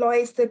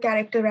employs the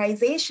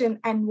characterization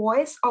and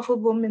voice of a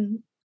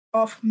woman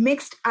of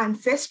mixed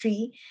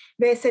ancestry,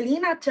 where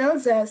Selena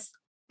tells us,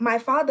 "My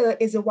father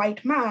is a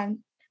white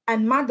man,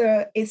 and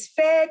mother is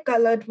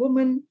fair-colored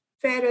woman,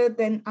 fairer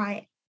than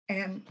I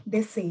am,"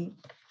 they say.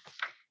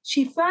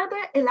 She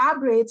further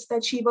elaborates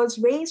that she was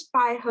raised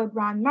by her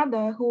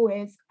grandmother, who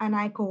is, and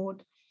I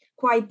quote,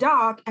 "quite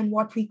dark and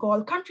what we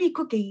call country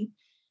cookie,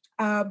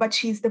 but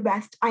she's the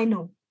best I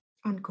know,"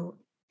 unquote.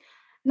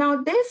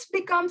 Now, this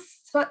becomes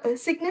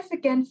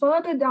significant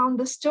further down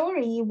the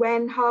story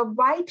when her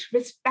white,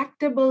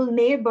 respectable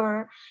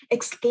neighbor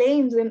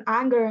exclaims in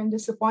anger and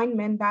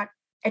disappointment that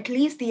at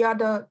least the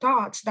other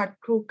thoughts that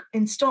Crook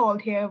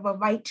installed here were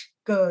white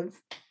girls.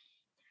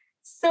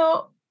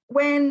 So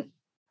when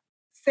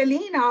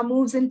Selena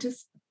moves into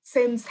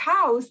Sims'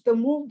 house, the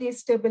move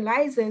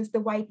destabilizes the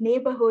white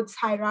neighborhood's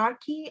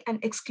hierarchy and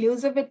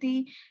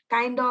exclusivity,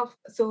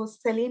 so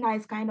Selena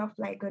is kind of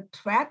like a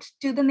threat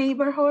to the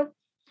neighborhood.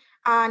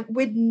 And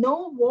with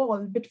no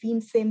wall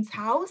between Sims'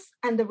 house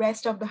and the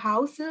rest of the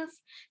houses,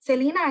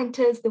 Selena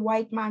enters the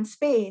white man's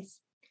space,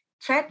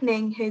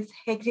 threatening his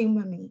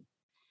hegemony.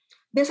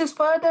 This is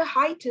further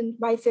heightened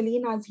by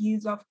Selena's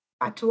use of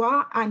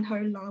patois and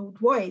her loud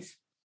voice.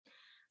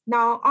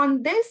 Now,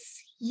 on this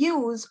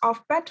use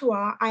of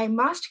patois, I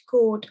must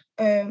quote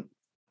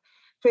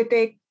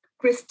critic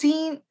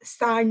Christine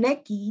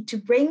Sarnecki to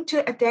bring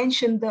to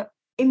attention the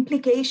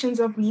implications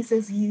of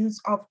Rees's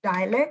use of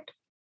dialect.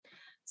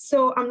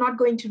 So I'm not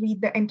going to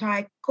read the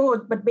entire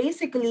quote, but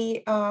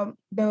basically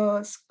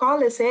the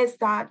scholar says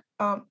that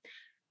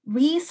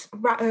Reese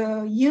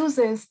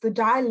uses the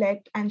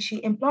dialect, and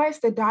she employs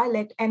the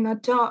dialect in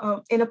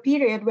a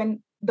period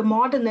when the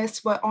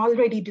modernists were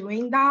already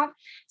doing that.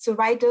 So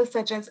writers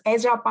such as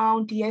Ezra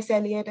Pound, T.S.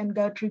 Eliot, and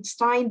Gertrude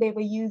Stein, they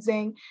were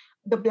using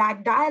the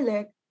Black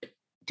dialect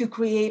to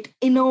create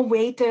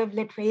innovative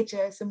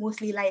literature, so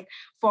mostly like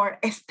for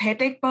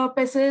aesthetic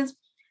purposes,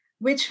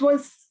 which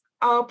was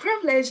a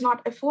privilege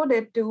not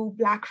afforded to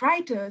Black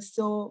writers.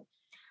 So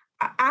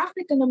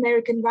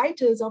African-American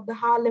writers of the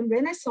Harlem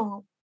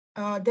Renaissance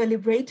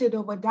deliberated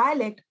over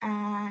dialect,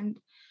 and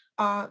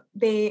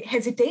they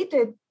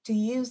hesitated to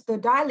use the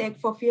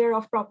dialect for fear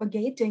of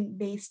propagating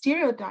base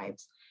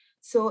stereotypes.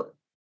 So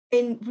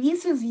in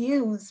Reese's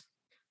use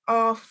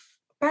of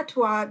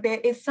patois, there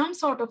is some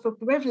sort of a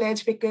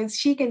privilege because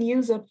she can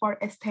use it for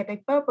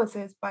aesthetic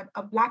purposes, but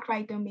a Black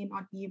writer may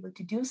not be able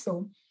to do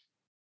so.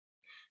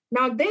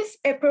 Now, this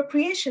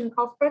appropriation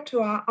of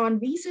patois on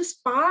Reese's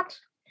part,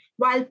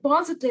 while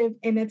positive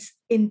in its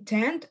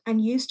intent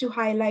and used to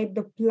highlight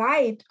the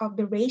plight of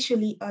the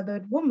racially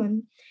othered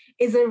woman,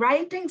 is a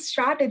writing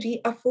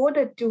strategy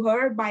afforded to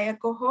her by a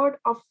cohort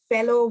of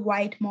fellow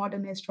white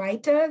modernist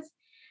writers,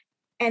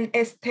 an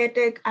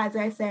aesthetic, as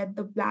I said,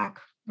 the Black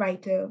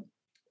writer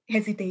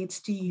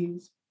hesitates to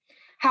use.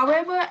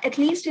 However, at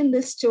least in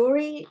this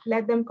story,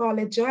 let them call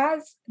it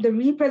jazz, the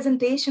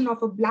representation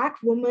of a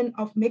Black woman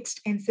of mixed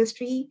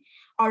ancestry,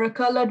 or a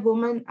colored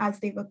woman as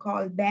they were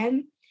called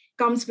then,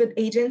 comes with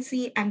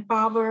agency and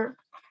power,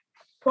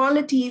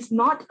 qualities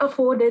not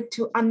afforded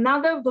to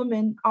another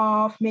woman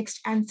of mixed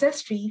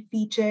ancestry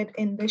featured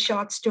in the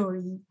short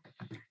story,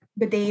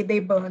 The Day They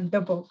Burned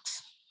the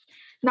Books.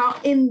 Now,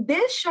 in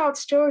this short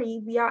story,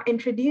 we are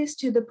introduced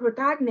to the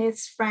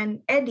protagonist's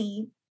friend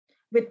Eddie,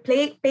 with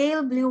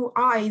pale blue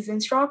eyes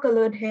and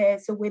straw-colored hair,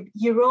 so with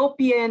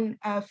European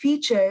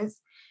features,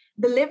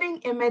 the living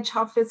image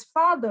of his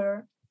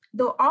father,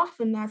 though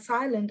often as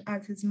silent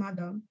as his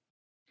mother.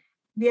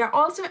 We are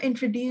also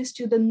introduced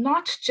to the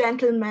not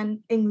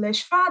gentleman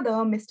English father,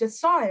 Mr.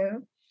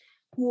 Sawyer,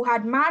 who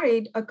had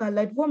married a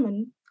colored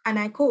woman, and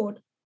I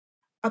quote,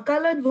 "A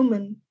colored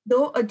woman,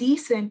 though a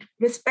decent,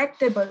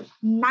 respectable,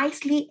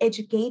 nicely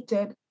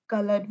educated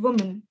colored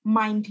woman,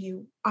 mind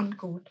you,"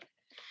 unquote.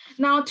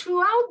 Now,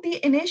 throughout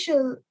the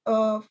initial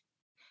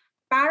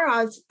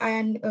paras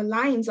and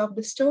lines of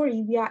the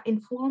story, we are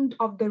informed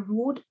of the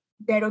rude,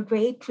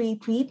 derogatory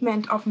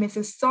treatment of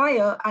Mrs.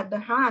 Sawyer at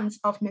the hands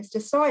of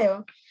Mr.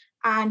 Sawyer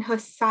and her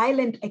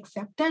silent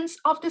acceptance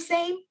of the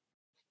same.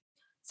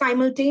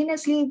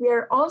 Simultaneously, we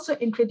are also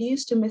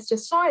introduced to Mr.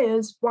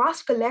 Sawyer's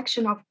vast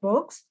collection of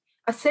books,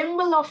 a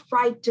symbol of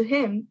pride to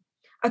him,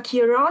 a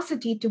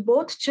curiosity to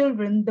both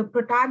children, the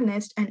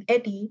protagonist and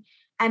Eddie,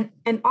 and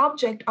an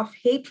object of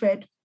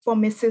hatred for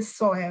Mrs.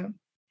 Sawyer.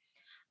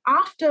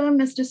 After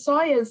Mr.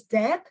 Sawyer's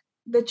death,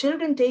 the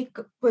children take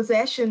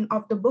possession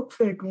of the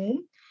book-filled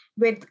room,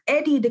 with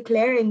Eddie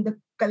declaring the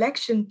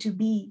collection to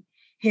be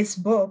his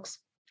books.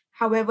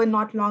 However,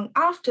 not long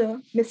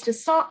after,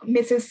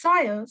 Mrs.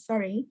 Sawyer,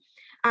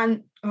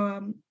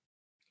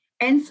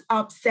 ends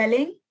up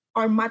selling,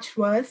 or much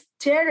worse,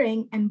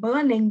 tearing and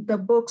burning the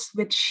books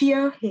with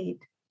sheer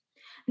hate.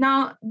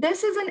 Now,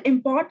 this is an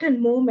important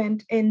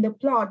moment in the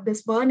plot,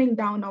 this burning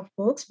down of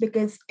books,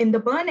 because in the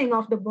burning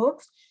of the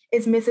books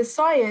is Mrs.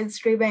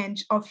 Sawyer's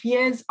revenge of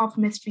years of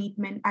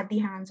mistreatment at the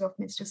hands of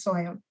Mr.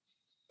 Sawyer.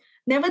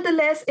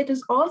 Nevertheless, it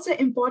is also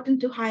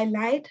important to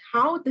highlight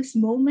how this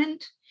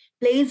moment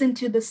plays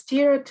into the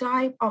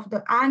stereotype of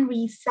the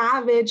angry,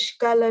 savage,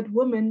 colored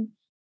woman.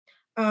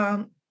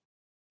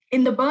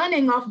 In the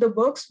burning of the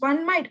books,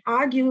 one might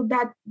argue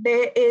that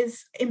there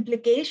is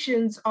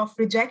implications of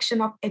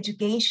rejection of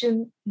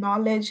education,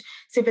 knowledge,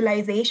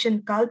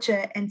 civilization,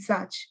 culture, and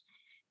such.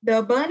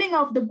 The burning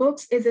of the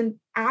books is an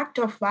act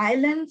of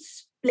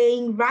violence,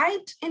 playing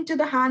right into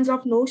the hands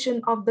of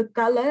notion of the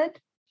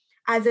colored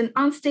as an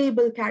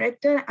unstable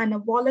character and a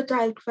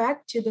volatile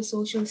threat to the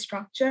social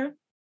structure.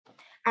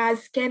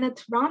 As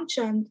Kenneth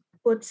Ramchand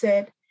puts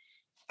it,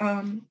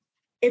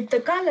 if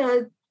the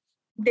colored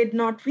did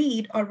not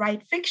read or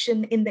write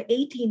fiction in the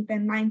 18th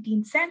and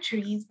 19th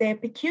centuries, their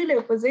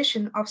peculiar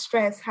position of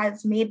stress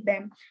has made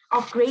them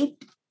of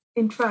great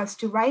interest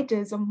to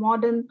writers of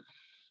modern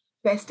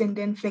West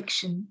Indian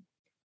fiction.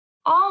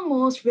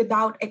 Almost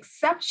without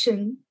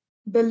exception,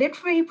 the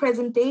literary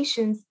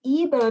presentations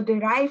either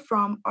derive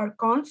from or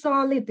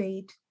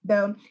consolidate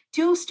the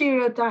two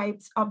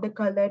stereotypes of the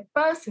colored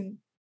person: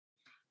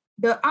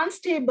 the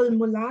unstable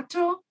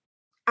mulatto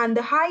and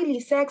the highly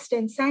sexed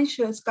and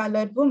sensuous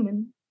colored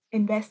woman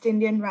in West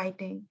Indian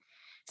writing.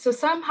 So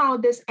somehow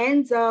this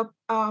ends up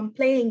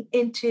playing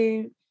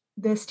into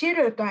the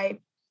stereotype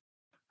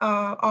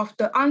of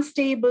the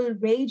unstable,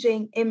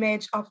 raging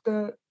image of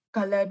the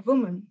colored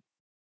woman.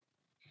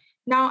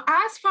 Now,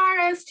 as far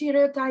as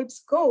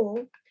stereotypes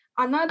go,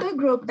 another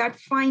group that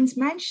finds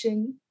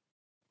mention,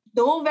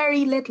 though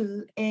very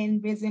little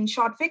in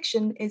short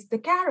fiction, is the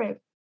Carib.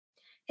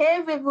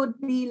 Here we would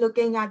be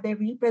looking at their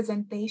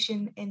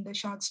representation in the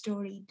short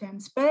story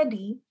Thames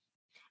Purdy.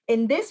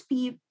 In this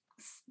piece,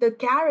 the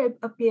Carib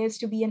appears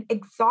to be an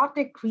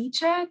exotic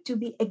creature to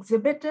be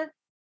exhibited,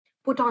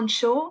 put on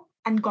show,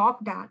 and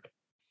gawked at.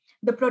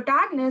 The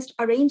protagonist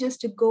arranges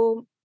to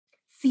go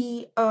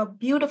see a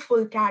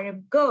beautiful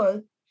Carib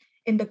girl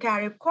in the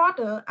Carib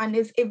Quarter and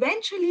is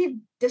eventually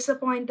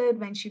disappointed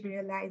when she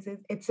realizes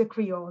it's a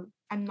Creole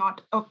and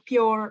not a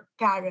pure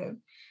Carib.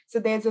 So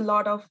there's a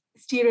lot of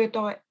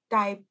stereotype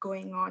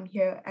going on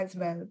here as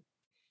well.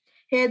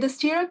 Here, the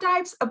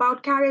stereotypes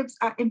about Caribs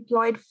are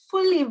employed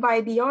fully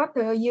by the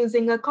author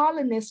using a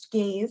colonist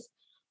gaze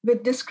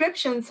with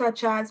descriptions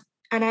such as,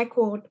 and I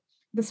quote,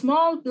 the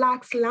small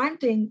black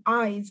slanting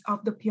eyes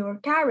of the pure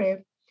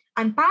Carib,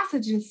 and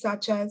passages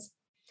such as,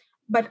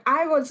 but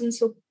I wasn't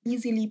so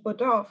easily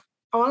put off.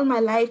 All my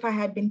life I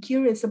had been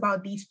curious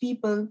about these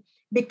people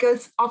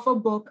because of a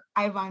book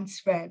I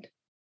once read,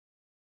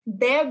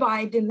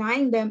 thereby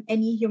denying them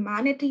any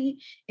humanity,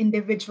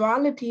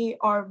 individuality,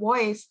 or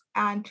voice,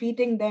 and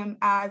treating them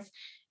as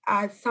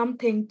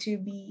something to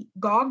be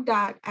gawked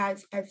at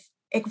as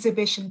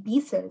exhibition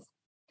pieces.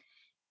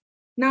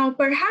 Now,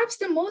 perhaps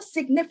the most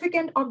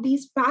significant of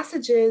these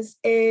passages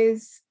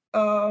is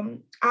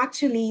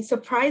actually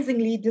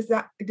surprisingly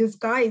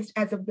disguised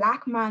as a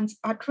Black man's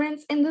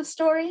utterance in the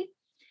story,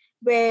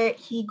 where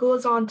he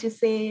goes on to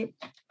say,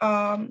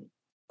 oh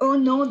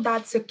no,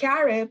 that's a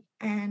Carib.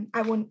 And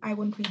I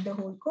won't read the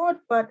whole quote,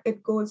 but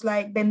it goes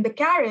like, then the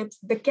Caribs,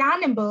 the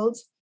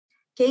cannibals,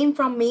 came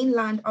from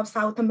mainland of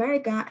South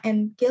America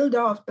and killed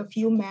off the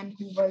few men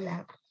who were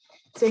left.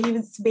 So he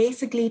was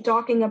basically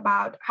talking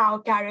about how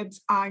Caribs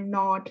are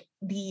not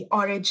the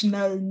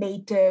original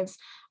natives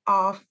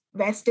of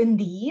West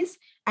Indies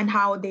and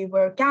how they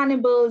were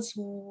cannibals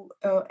who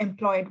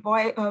employed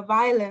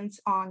violence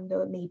on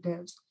the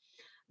natives.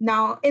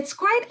 Now, it's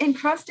quite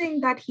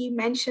interesting that he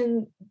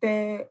mentioned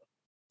the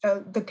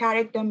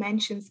character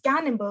mentions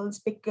cannibals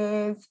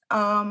because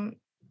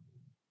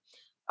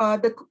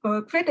the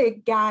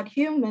critic Gad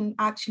Human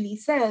actually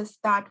says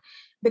that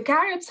the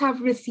Caribs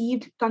have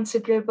received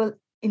considerable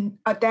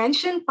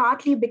attention,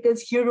 partly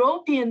because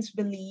Europeans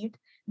believed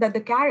that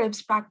the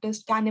Caribs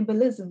practiced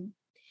cannibalism.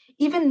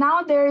 Even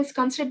now, there is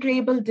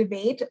considerable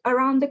debate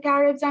around the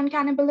Caribs and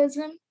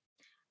cannibalism.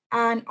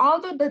 And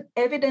although the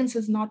evidence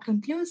is not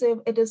conclusive,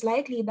 it is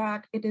likely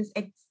that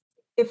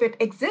if it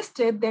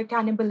existed, their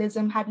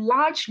cannibalism had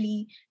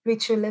largely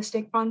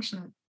ritualistic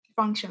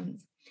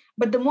functions.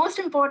 But the most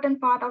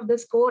important part of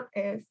this quote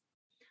is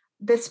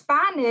the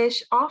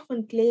Spanish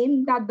often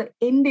claimed that the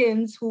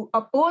Indians who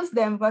opposed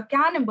them were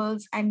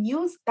cannibals and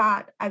used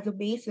that as a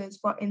basis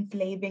for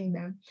enslaving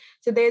them.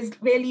 So there's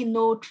really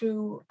no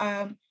true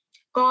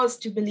cause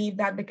to believe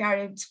that the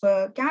Caribs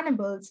were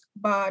cannibals,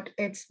 but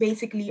it's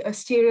basically a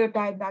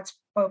stereotype that's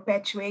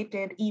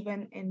perpetuated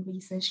even in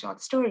recent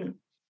short story.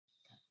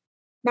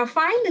 Now,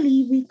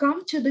 finally, we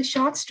come to the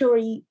short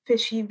story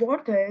Fishy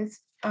Waters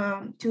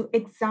to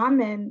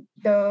examine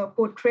the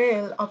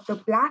portrayal of the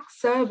Black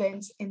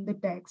servants in the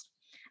text.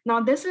 Now,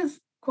 this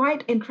is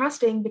quite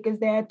interesting because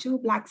there are two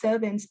Black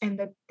servants in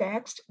the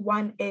text.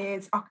 One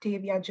is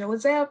Octavia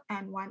Joseph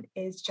and one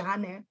is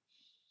Janet.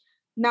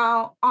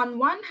 Now, on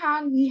one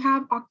hand, we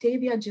have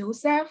Octavia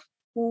Joseph,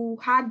 who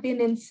had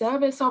been in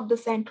service of the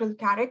central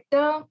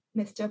character,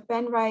 Mr.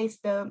 Penrice,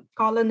 the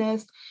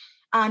colonist,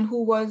 and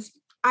who was,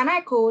 and I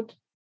quote,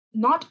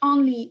 not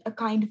only a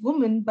kind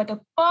woman, but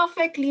a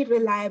perfectly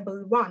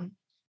reliable one,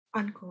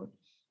 unquote.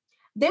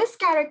 This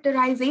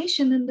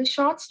characterization in the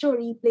short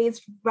story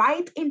plays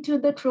right into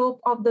the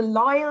trope of the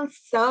loyal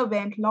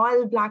servant,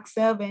 loyal Black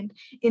servant,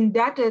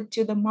 indebted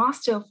to the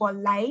master for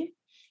life,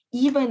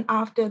 even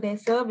after their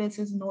service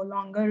is no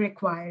longer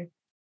required.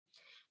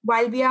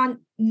 While we are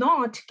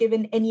not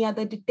given any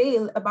other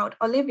detail about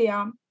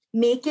Olivia,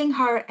 making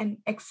her an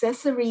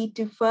accessory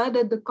to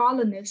further the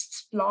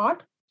colonists'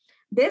 plot,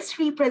 this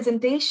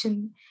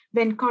representation,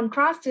 when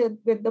contrasted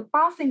with the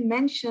passing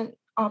mention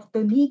of the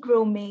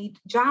Negro maid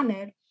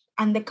Janet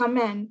and the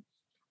comment,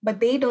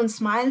 but they don't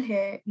smile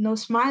here, no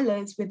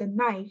smilers with a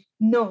knife,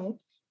 no,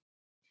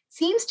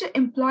 seems to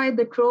employ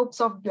the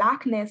tropes of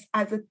Blackness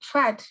as a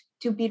threat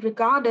to be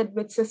regarded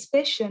with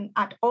suspicion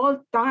at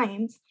all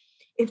times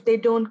if they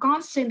don't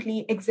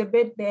constantly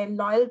exhibit their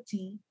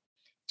loyalty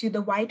to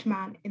the white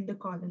man in the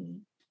colony.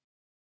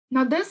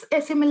 Now, this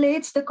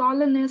assimilates the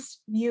colonists'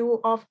 view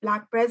of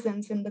Black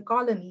presence in the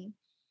colony,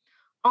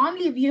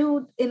 only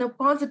viewed in a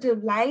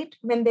positive light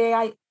when they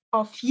are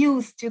of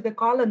use to the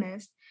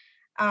colonists.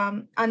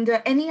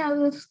 Under any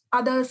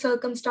other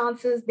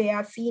circumstances, they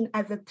are seen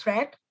as a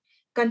threat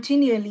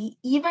continually,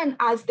 even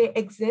as they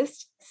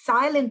exist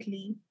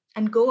silently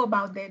and go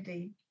about their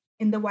day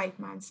in the white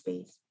man's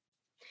space.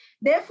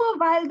 Therefore,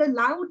 while the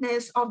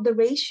loudness of the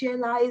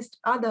racialized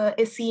other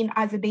is seen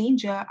as a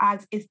danger,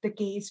 as is the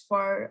case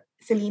for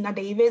Selena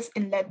Davis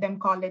in Let Them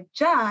Call It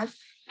Jazz,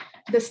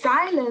 the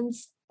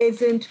silence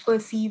isn't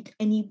perceived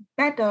any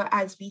better,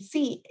 as we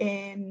see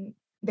in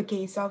the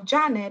case of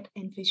Janet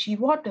in Fishy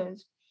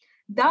Waters,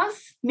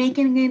 thus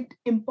making it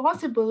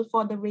impossible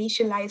for the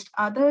racialized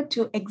other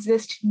to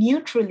exist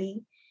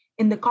neutrally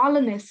in the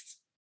colonists'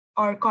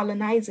 or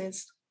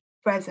colonizers'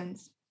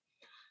 presence.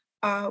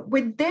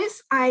 With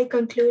this, I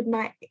conclude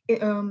my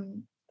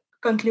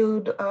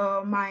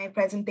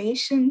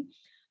presentation.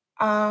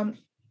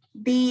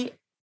 The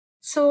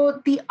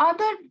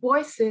other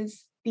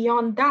voices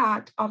beyond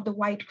that of the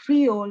white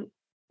Creole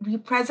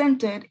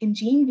represented in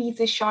Jean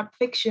Weiss's short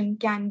fiction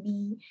can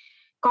be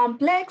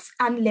complex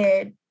and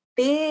layered.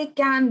 They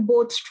can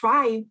both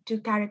strive to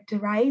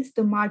characterize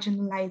the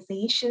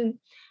marginalization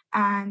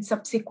and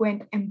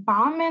subsequent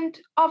empowerment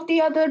of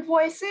the other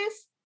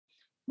voices,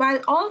 while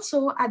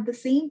also at the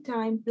same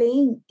time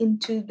playing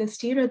into the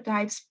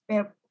stereotypes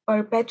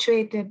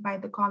perpetuated by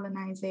the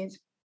colonizers.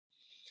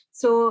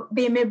 So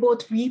they may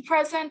both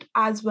represent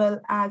as well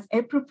as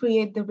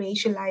appropriate the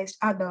racialized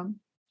other.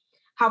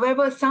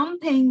 However,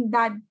 something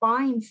that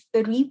binds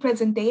the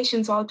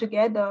representations all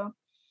together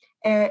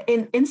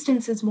in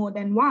instances more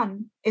than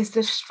one is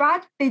the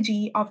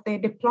strategy of their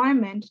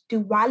deployment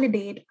to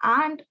validate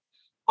and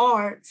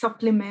or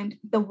supplement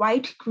the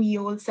white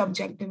Creole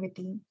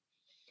subjectivity.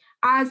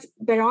 As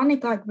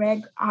Veronica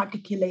Gregg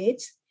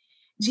articulates,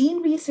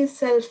 Jean Weiss's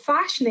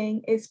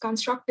self-fashioning is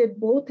constructed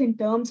both in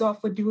terms of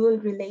a dual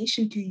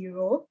relation to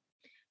Europe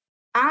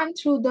and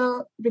through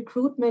the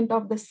recruitment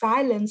of the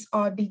silenced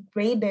or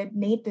degraded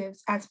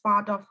natives as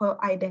part of her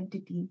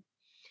identity.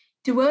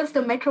 Towards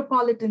the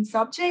metropolitan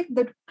subject,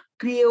 the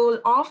Creole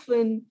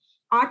often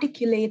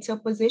articulates a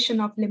position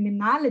of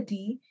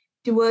liminality.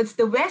 Towards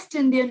the West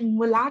Indian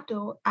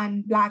mulatto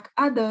and Black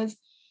others,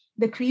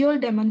 the Creole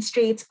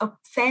demonstrates a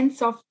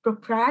sense of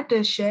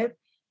proprietorship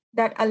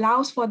that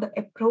allows for the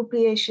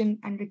appropriation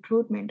and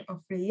recruitment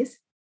of race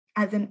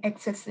as an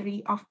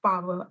accessory of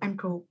power and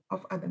trope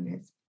of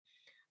otherness.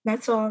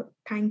 That's all.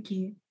 Thank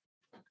you.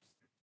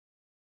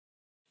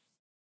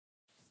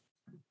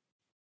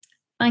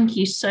 Thank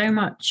you so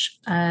much.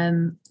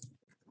 Thank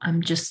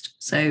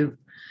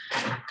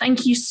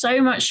you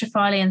so much,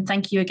 Shefali, and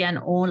thank you again,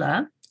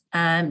 Orla.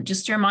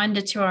 Just a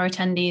reminder to our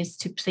attendees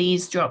to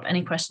please drop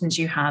any questions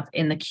you have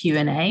in the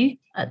Q&A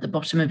at the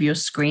bottom of your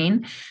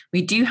screen.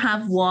 We do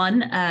have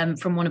one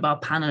from one of our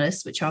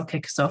panelists, which I'll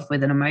kick us off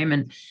with in a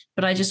moment.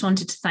 But I just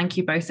wanted to thank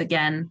you both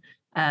again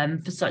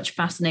for such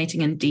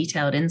fascinating and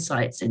detailed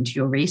insights into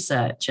your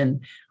research.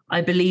 And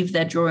I believe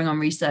they're drawing on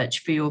research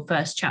for your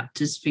first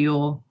chapters for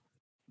your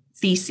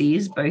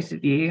theses, both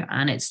of you.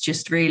 And it's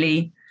just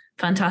really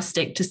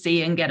fantastic to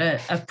see and get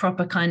a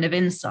proper kind of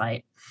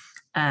insight.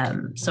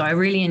 So I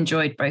really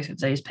enjoyed both of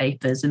those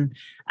papers. And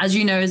as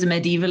you know, as a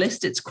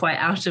medievalist, it's quite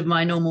out of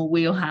my normal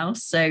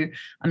wheelhouse. So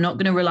I'm not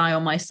going to rely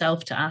on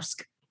myself to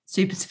ask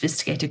super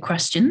sophisticated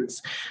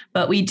questions.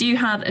 But we do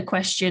have a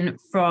question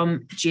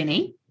from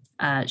Ginny,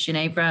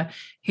 Ginevra,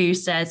 who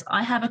says,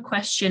 I have a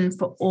question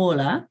for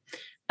Orla.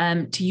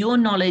 To your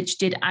knowledge,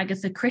 did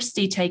Agatha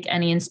Christie take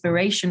any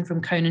inspiration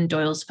from Conan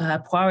Doyle's for her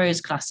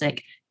Poirot's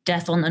classic,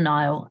 Death on the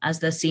Nile, as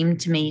there seemed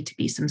to me to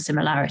be some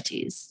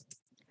similarities?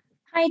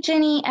 Hi,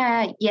 Jenny.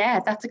 Yeah,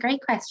 that's a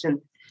great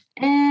question.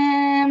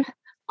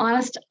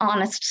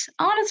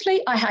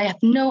 Honestly, I have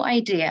no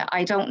idea.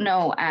 I don't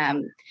know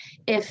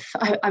if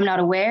I'm not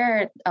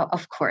aware.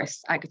 Of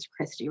course, Agatha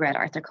Christie read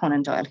Arthur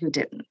Conan Doyle, who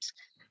didn't.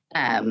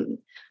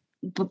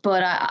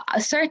 But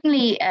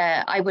certainly,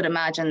 I would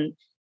imagine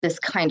this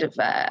kind of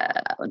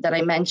that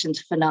I mentioned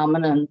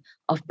phenomenon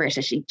of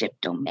British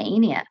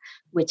Egyptomania,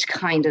 which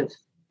kind of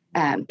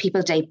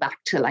people date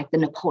back to like the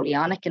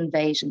Napoleonic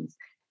invasions.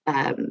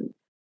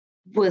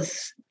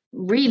 Was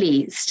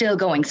really still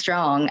going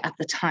strong at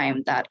the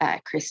time that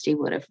Christie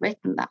would have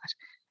written that.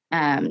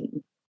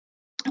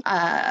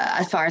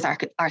 As far as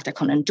Arthur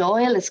Conan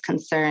Doyle is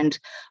concerned,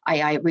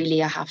 I really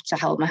have to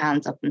hold my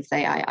hands up and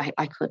say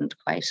I couldn't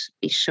quite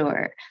be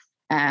sure.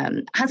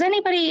 Has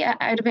anybody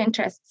out of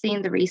interest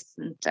seen the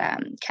recent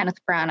Kenneth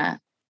Branagh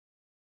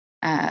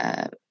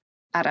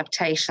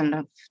adaptation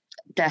of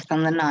Death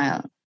on the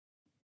Nile?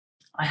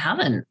 I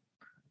haven't.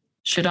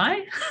 Should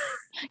I?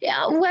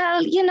 Yeah,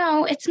 well, you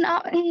know, it's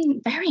not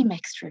very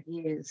mixed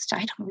reviews.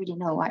 I don't really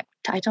know.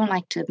 I don't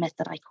like to admit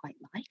that I quite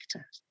liked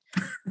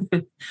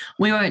it.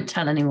 We won't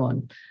tell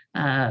anyone.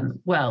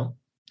 Well,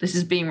 this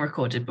is being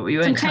recorded, but we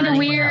won't tell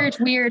anyone. Some kind of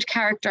weird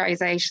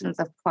characterizations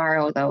of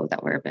Poirot, though,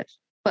 that were a bit,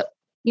 but,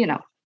 you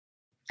know,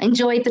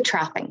 enjoyed the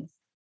trappings.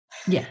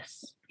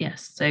 Yes.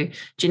 So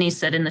Ginny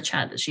said in the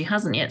chat that she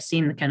hasn't yet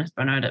seen the Kenneth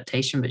Branagh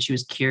adaptation, but she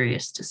was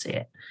curious to see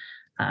it.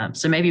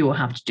 So maybe we'll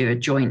have to do a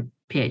joint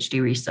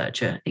PhD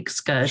researcher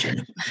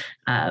excursion.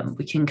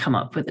 We can come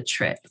up with a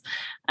trip.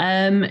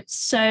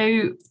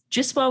 So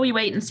just while we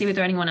wait and see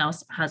whether anyone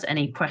else has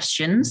any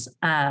questions,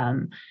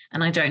 and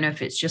I don't know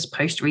if it's just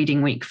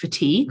post-reading week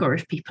fatigue or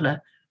if people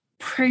are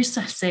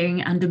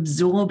processing and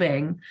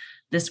absorbing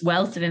this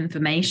wealth of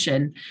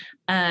information.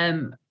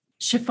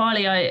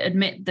 Shefali, I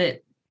admit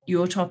that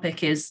your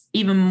topic is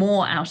even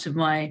more out of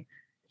my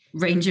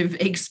range of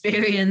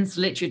experience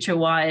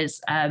literature-wise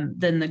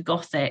than the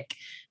Gothic.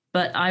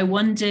 But I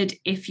wondered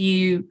if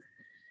you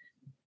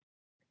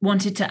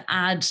wanted to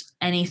add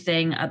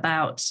anything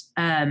about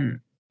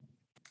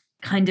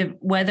kind of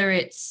whether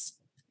it's,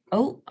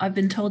 I've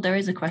been told there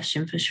is a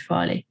question for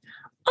Shefali.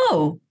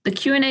 The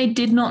Q&A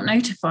did not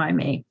notify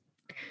me.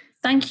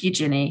 Thank you,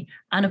 Ginny.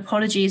 And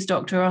apologies,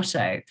 Dr.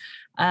 Otto.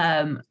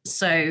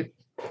 So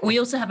we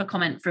also have a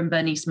comment from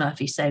Bernice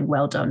Murphy saying,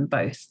 well done,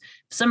 both.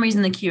 For some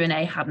reason, the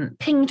Q&A hadn't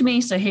pinged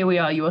me. So here we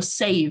are. You are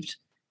saved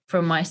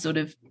from my sort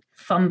of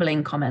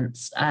fumbling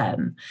comments.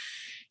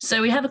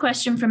 So we have a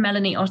question from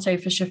Melanie Otto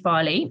for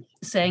Shafali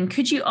saying,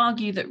 could you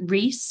argue that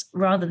Reese,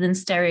 rather than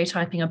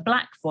stereotyping a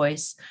Black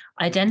voice,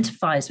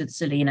 identifies with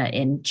Selena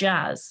in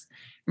jazz?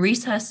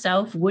 Reese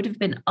herself would have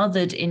been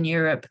othered in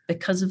Europe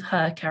because of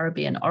her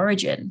Caribbean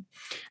origin.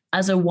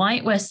 As a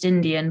white West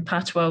Indian,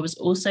 patois was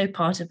also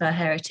part of her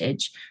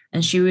heritage,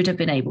 and she would have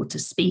been able to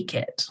speak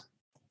it.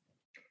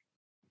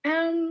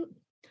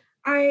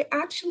 I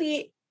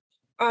actually,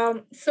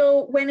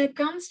 so when it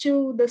comes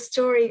to the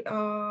story,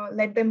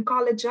 Let Them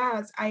Call It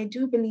Jazz, I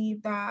do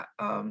believe that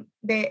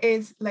there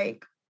is,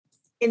 like,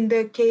 in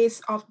the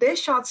case of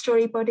this short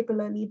story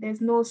particularly,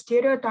 there's no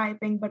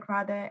stereotyping, but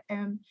rather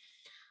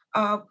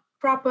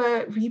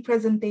proper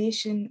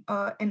representation,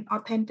 an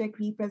authentic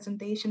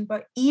representation.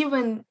 But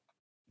even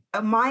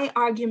my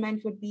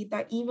argument would be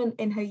that even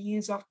in her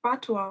use of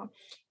patois,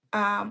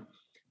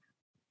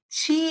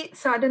 she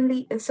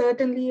certainly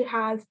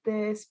has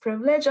this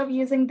privilege of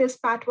using this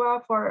patois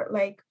for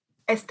like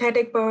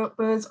aesthetic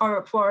purpose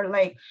or for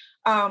like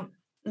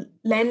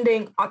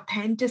lending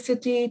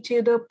authenticity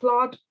to the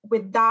plot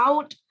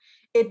without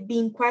it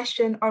being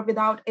questioned or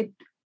without it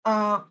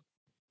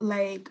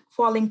like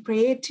falling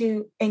prey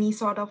to any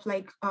sort of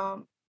like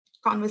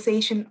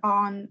conversation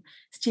on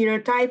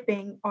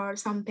stereotyping or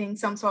something,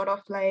 some sort of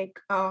like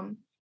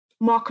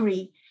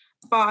mockery.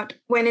 But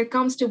when it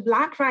comes to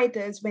Black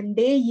writers, when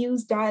they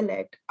use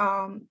dialect,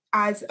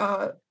 as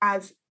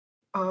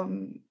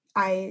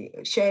I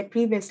shared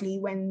previously,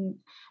 when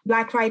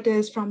Black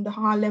writers from the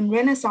Harlem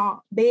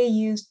Renaissance, they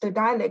used the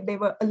dialect, they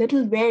were a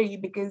little wary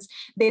because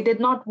they did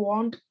not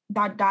want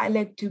that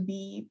dialect to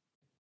be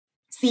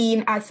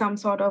seen as some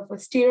sort of a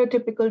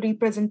stereotypical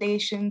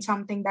representation,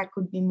 something that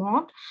could be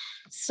mocked.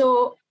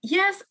 So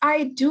yes,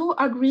 I do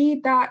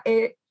agree that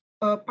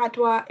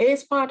patois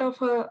is part of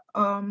her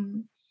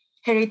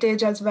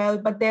heritage as well,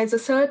 but there's a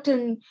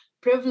certain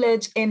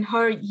privilege in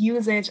her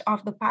usage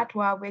of the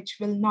patois, which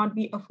will not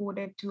be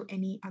afforded to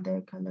any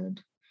other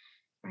colored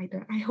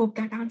writer. I hope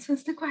that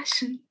answers the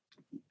question.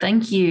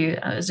 Thank you.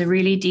 It was a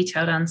really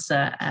detailed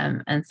answer.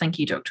 And thank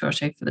you, Dr.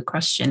 Otto, for the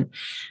question.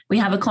 We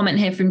have a comment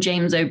here from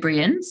James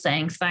O'Brien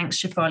saying, thanks,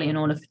 Shafali and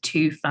Orla, for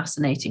two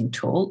fascinating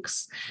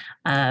talks,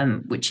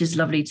 which is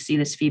lovely to see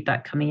this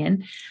feedback coming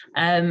in.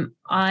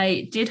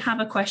 I did have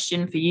a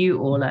question for you,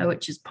 Orla,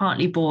 which is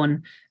partly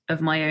born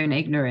of my own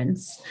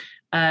ignorance.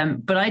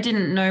 But I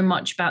didn't know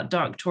much about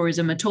dark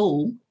tourism at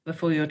all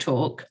before your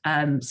talk.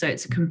 So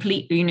it's a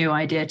completely new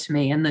idea to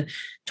me. And the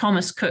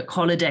Thomas Cook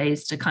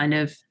holidays to kind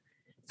of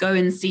go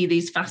and see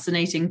these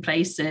fascinating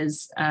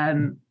places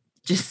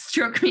just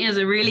struck me as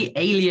a really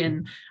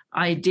alien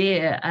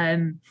idea.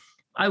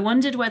 I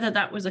wondered whether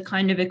that was a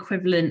kind of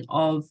equivalent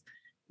of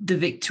the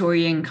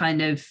Victorian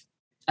kind of,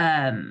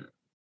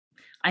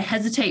 I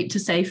hesitate to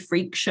say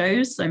freak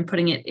shows, so I'm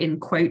putting it in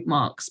quote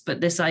marks, but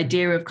this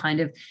idea of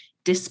kind of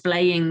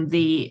displaying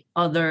the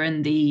other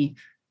and the,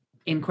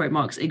 in quote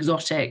marks,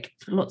 exotic,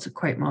 lots of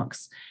quote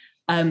marks,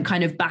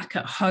 kind of back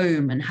at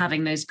home and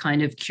having those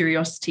kind of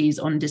curiosities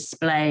on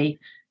display,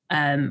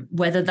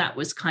 whether that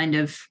was kind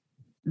of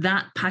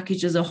that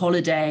packaged as a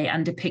holiday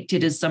and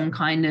depicted as some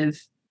kind of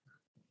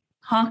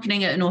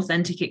hearkening at an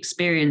authentic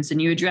experience.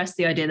 And you addressed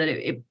the idea that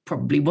it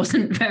probably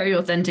wasn't very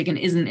authentic and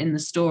isn't in the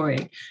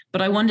story.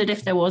 But I wondered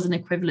if there was an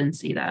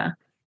equivalency there.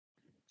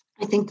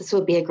 I think this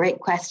would be a great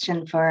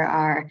question for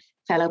our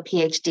fellow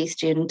PhD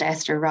student,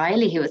 Esther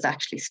Riley, who was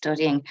actually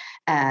studying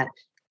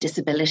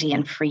disability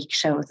and freak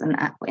shows in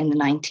the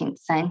 19th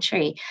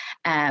century.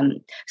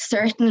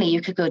 Certainly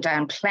you could go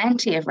down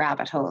plenty of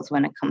rabbit holes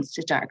when it comes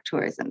to dark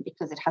tourism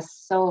because it has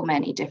so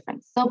many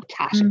different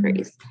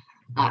subcategories.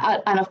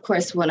 And of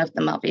course, one of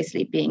them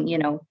obviously being, you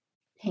know,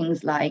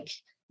 things like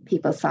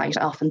people cite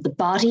often the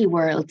Body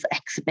Worlds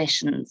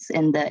exhibitions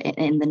in the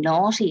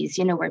noughties,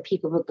 you know, where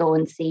people would go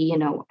and see, you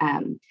know,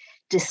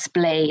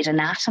 displayed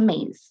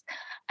anatomies.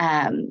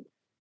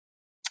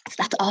 So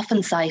that's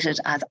often cited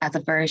as a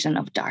version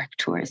of dark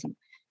tourism.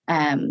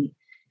 I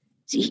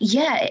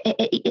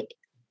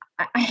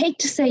hate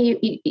to say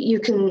you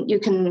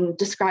can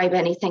describe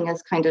anything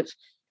as kind of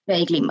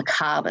vaguely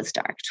macabre as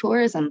dark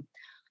tourism,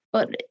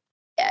 but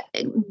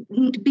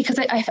because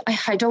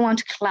I don't want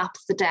to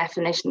collapse the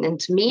definition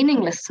into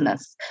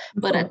meaninglessness,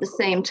 but at the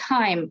same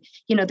time,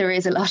 you know, there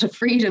is a lot of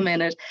freedom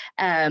in it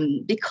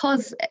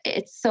because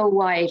it's so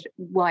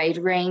wide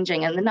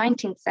ranging. In the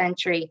 19th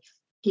century,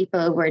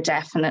 people were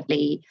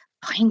definitely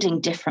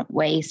finding different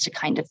ways to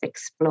kind of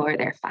explore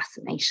their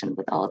fascination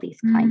with all these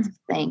kinds of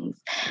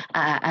things.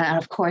 And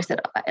of course,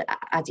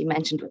 as you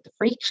mentioned with the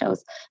freak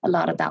shows, a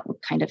lot of that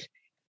would kind of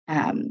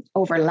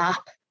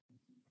overlap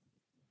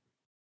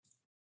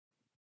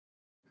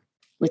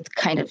with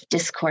kind of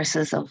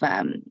discourses of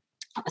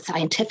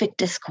scientific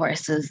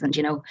discourses and,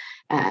 you know,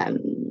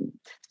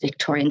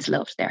 Victorians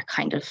loved their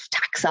kind of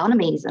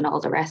taxonomies and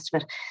all the rest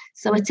of it.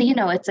 So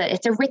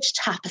it's a rich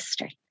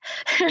tapestry.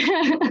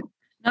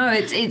 No,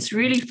 it's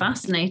really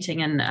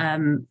fascinating, and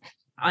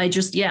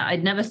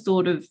I'd never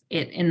thought of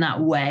it in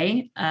that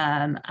way,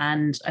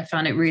 and I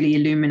found it really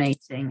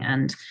illuminating.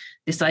 And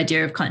this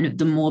idea of kind of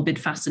the morbid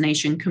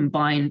fascination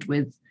combined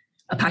with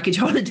a package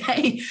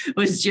holiday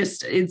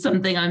it's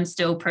something I'm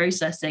still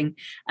processing.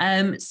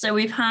 So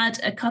we've had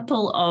a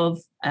couple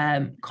of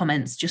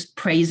comments just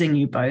praising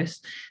you both.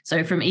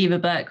 So from Eva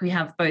Burke, we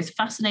have both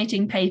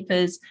fascinating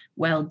papers,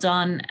 well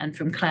done. And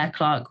from Claire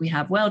Clark, we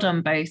have well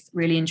done both,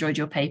 really enjoyed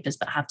your papers,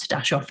 but have to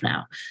dash off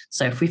now.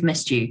 So if we've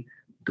missed you,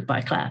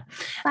 goodbye, Claire.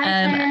 Bye,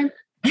 Claire.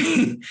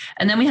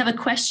 And then we have a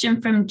question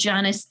from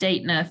Janice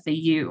Daitner for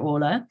you,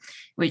 Orla,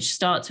 which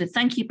starts with,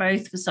 thank you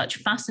both for such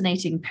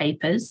fascinating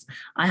papers.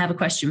 I have a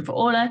question for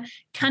Orla.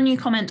 Can you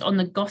comment on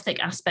the Gothic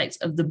aspects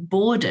of the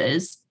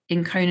borders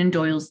in Conan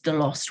Doyle's The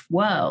Lost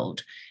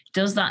World?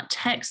 Does that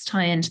text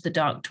tie into the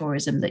dark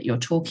tourism that you're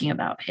talking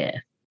about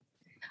here?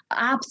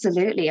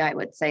 Absolutely, I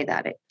would say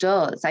that it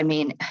does. I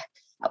mean,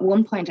 at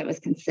one point I was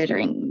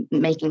considering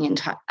making an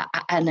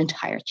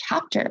entire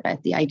chapter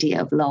about the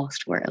idea of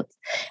lost worlds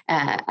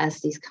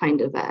as these kind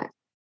of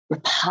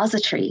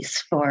repositories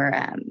for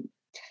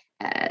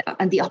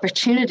and the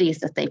opportunities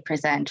that they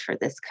present for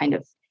this kind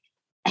of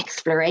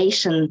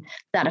exploration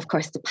that, of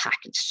course, the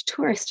packaged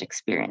tourist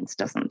experience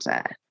doesn't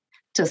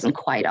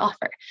quite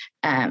offer.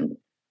 I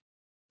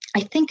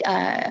think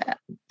The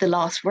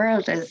Lost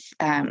World is,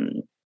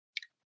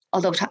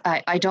 although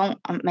I don't,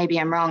 maybe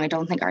I'm wrong, I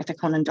don't think Arthur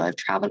Conan Doyle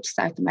traveled to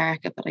South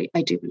America, but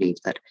I do believe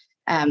that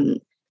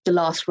The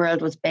Lost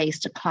World was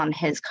based upon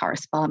his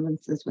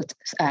correspondences with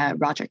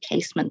Roger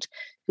Casement,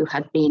 who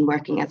had been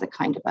working as a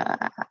kind of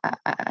a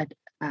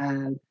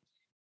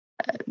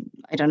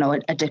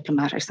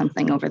diplomat or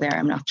something over there.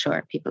 I'm not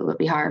sure. People will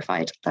be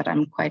horrified that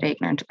I'm quite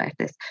ignorant about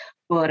this.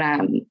 But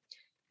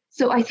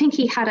so I think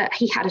he had a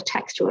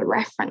textual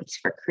reference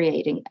for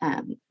creating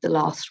The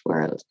Lost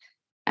World.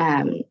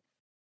 In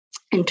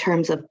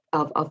terms of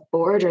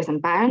borders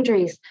and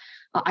boundaries,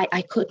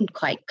 I couldn't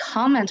quite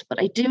comment, but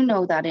I do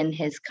know that in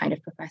his kind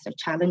of Professor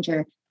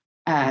Challenger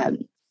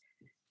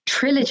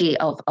trilogy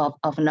of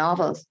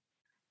novels,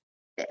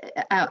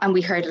 and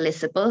we heard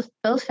Alyssa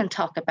Bulfin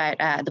talk about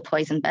The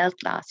Poison Belt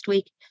last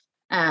week,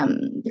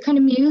 the kind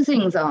of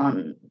musings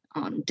on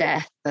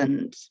death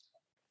and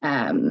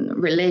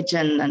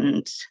religion,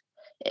 and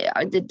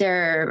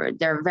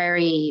they're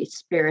very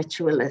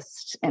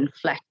spiritualist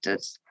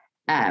inflected.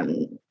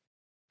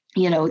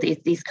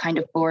 These kind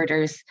of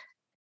borders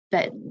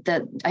that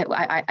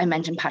I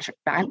mentioned. Patrick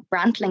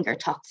Brantlinger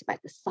talks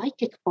about the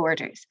psychic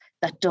borders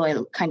that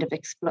Doyle kind of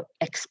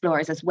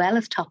explores, as well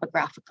as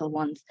topographical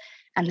ones.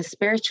 And the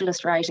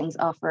spiritualist writings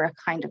offer a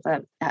kind of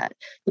the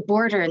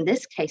border in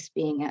this case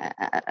being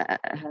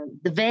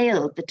the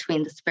veil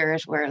between the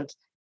spirit world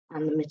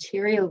and the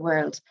material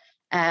world.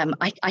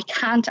 I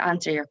can't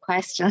answer your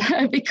question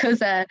because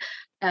that's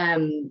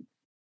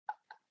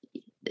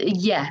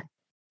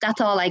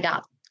all I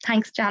got.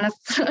 Thanks, Janice.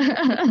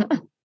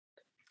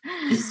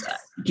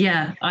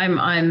 Yeah,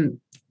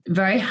 I'm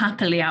very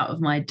happily out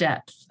of my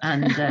depth,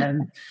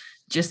 and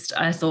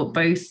I thought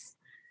both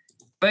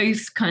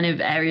kind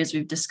of areas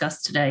we've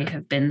discussed today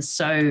have been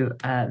so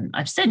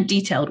I've said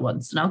detailed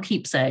once, and I'll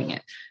keep saying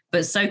it,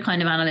 but so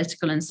kind of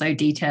analytical and so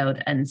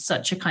detailed, and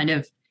such a kind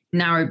of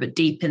narrow but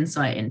deep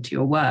insight into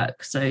your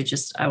work. So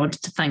I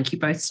wanted to thank you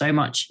both so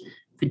much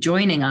for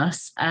joining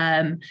us.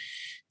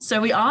 So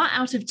we are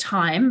out of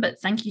time, but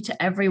thank you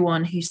to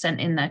everyone who sent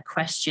in their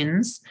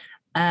questions.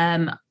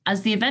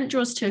 As the event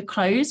draws to a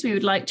close, we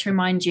would like to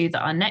remind you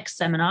that our next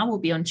seminar will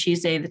be on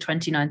Tuesday, the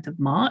 29th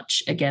of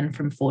March, again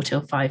from 4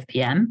 till 5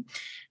 p.m.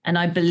 And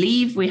I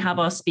believe we have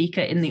our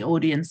speaker in the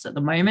audience at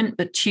the moment,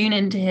 but tune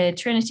in to hear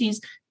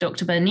Trinity's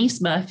Dr.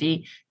 Bernice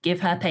Murphy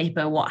give her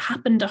paper, What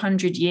Happened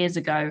 100 Years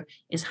Ago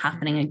is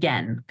Happening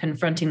Again,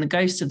 Confronting the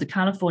Ghosts of the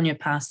California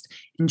Past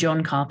in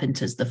John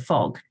Carpenter's The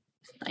Fog,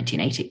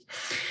 1980.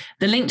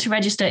 The link to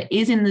register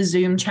is in the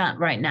Zoom chat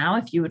right now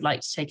if you would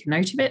like to take a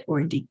note of it, or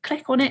indeed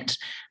click on it,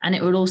 and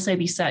it will also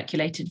be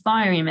circulated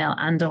via email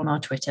and on our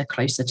Twitter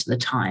closer to the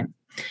time.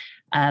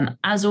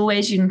 As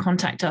always, you can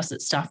contact us at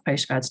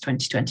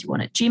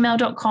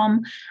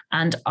staffpostgrads2021@gmail.com,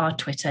 and our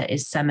Twitter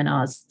is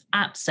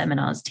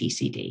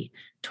seminarstcd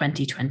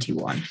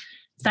 2021.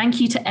 Thank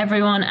you to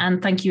everyone,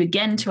 and thank you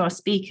again to our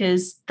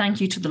speakers.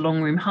 Thank you to the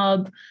Long Room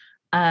Hub.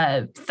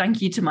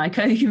 Thank you to my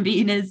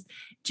co-conveners,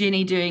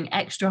 Ginny doing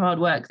extra hard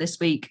work this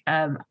week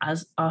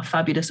as our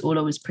fabulous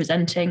Orla was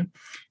presenting.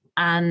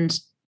 And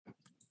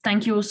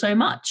thank you all so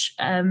much.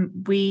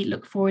 We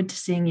look forward to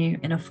seeing you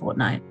in a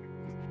fortnight.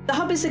 The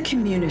Hub is a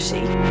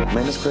community.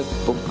 Manuscript,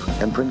 book,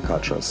 and print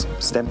cultures,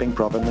 stamping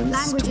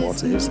provenance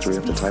towards a history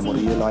of the Time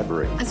O'Neill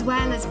Library. As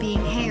well as being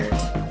heard.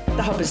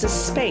 The Hub is a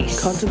space.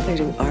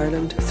 Contemplating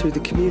Ireland through the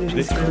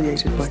communities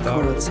created by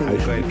Coral Sea.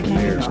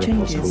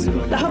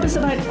 The Hub is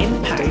about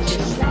impact.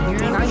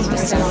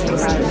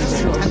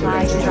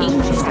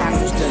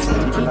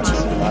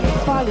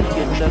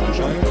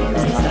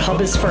 The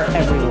Hub is for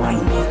everyone.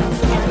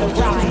 the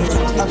rise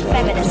of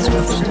feminism.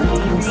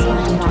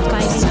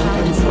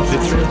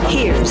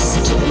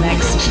 Here's to the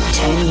next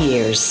 10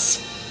 years.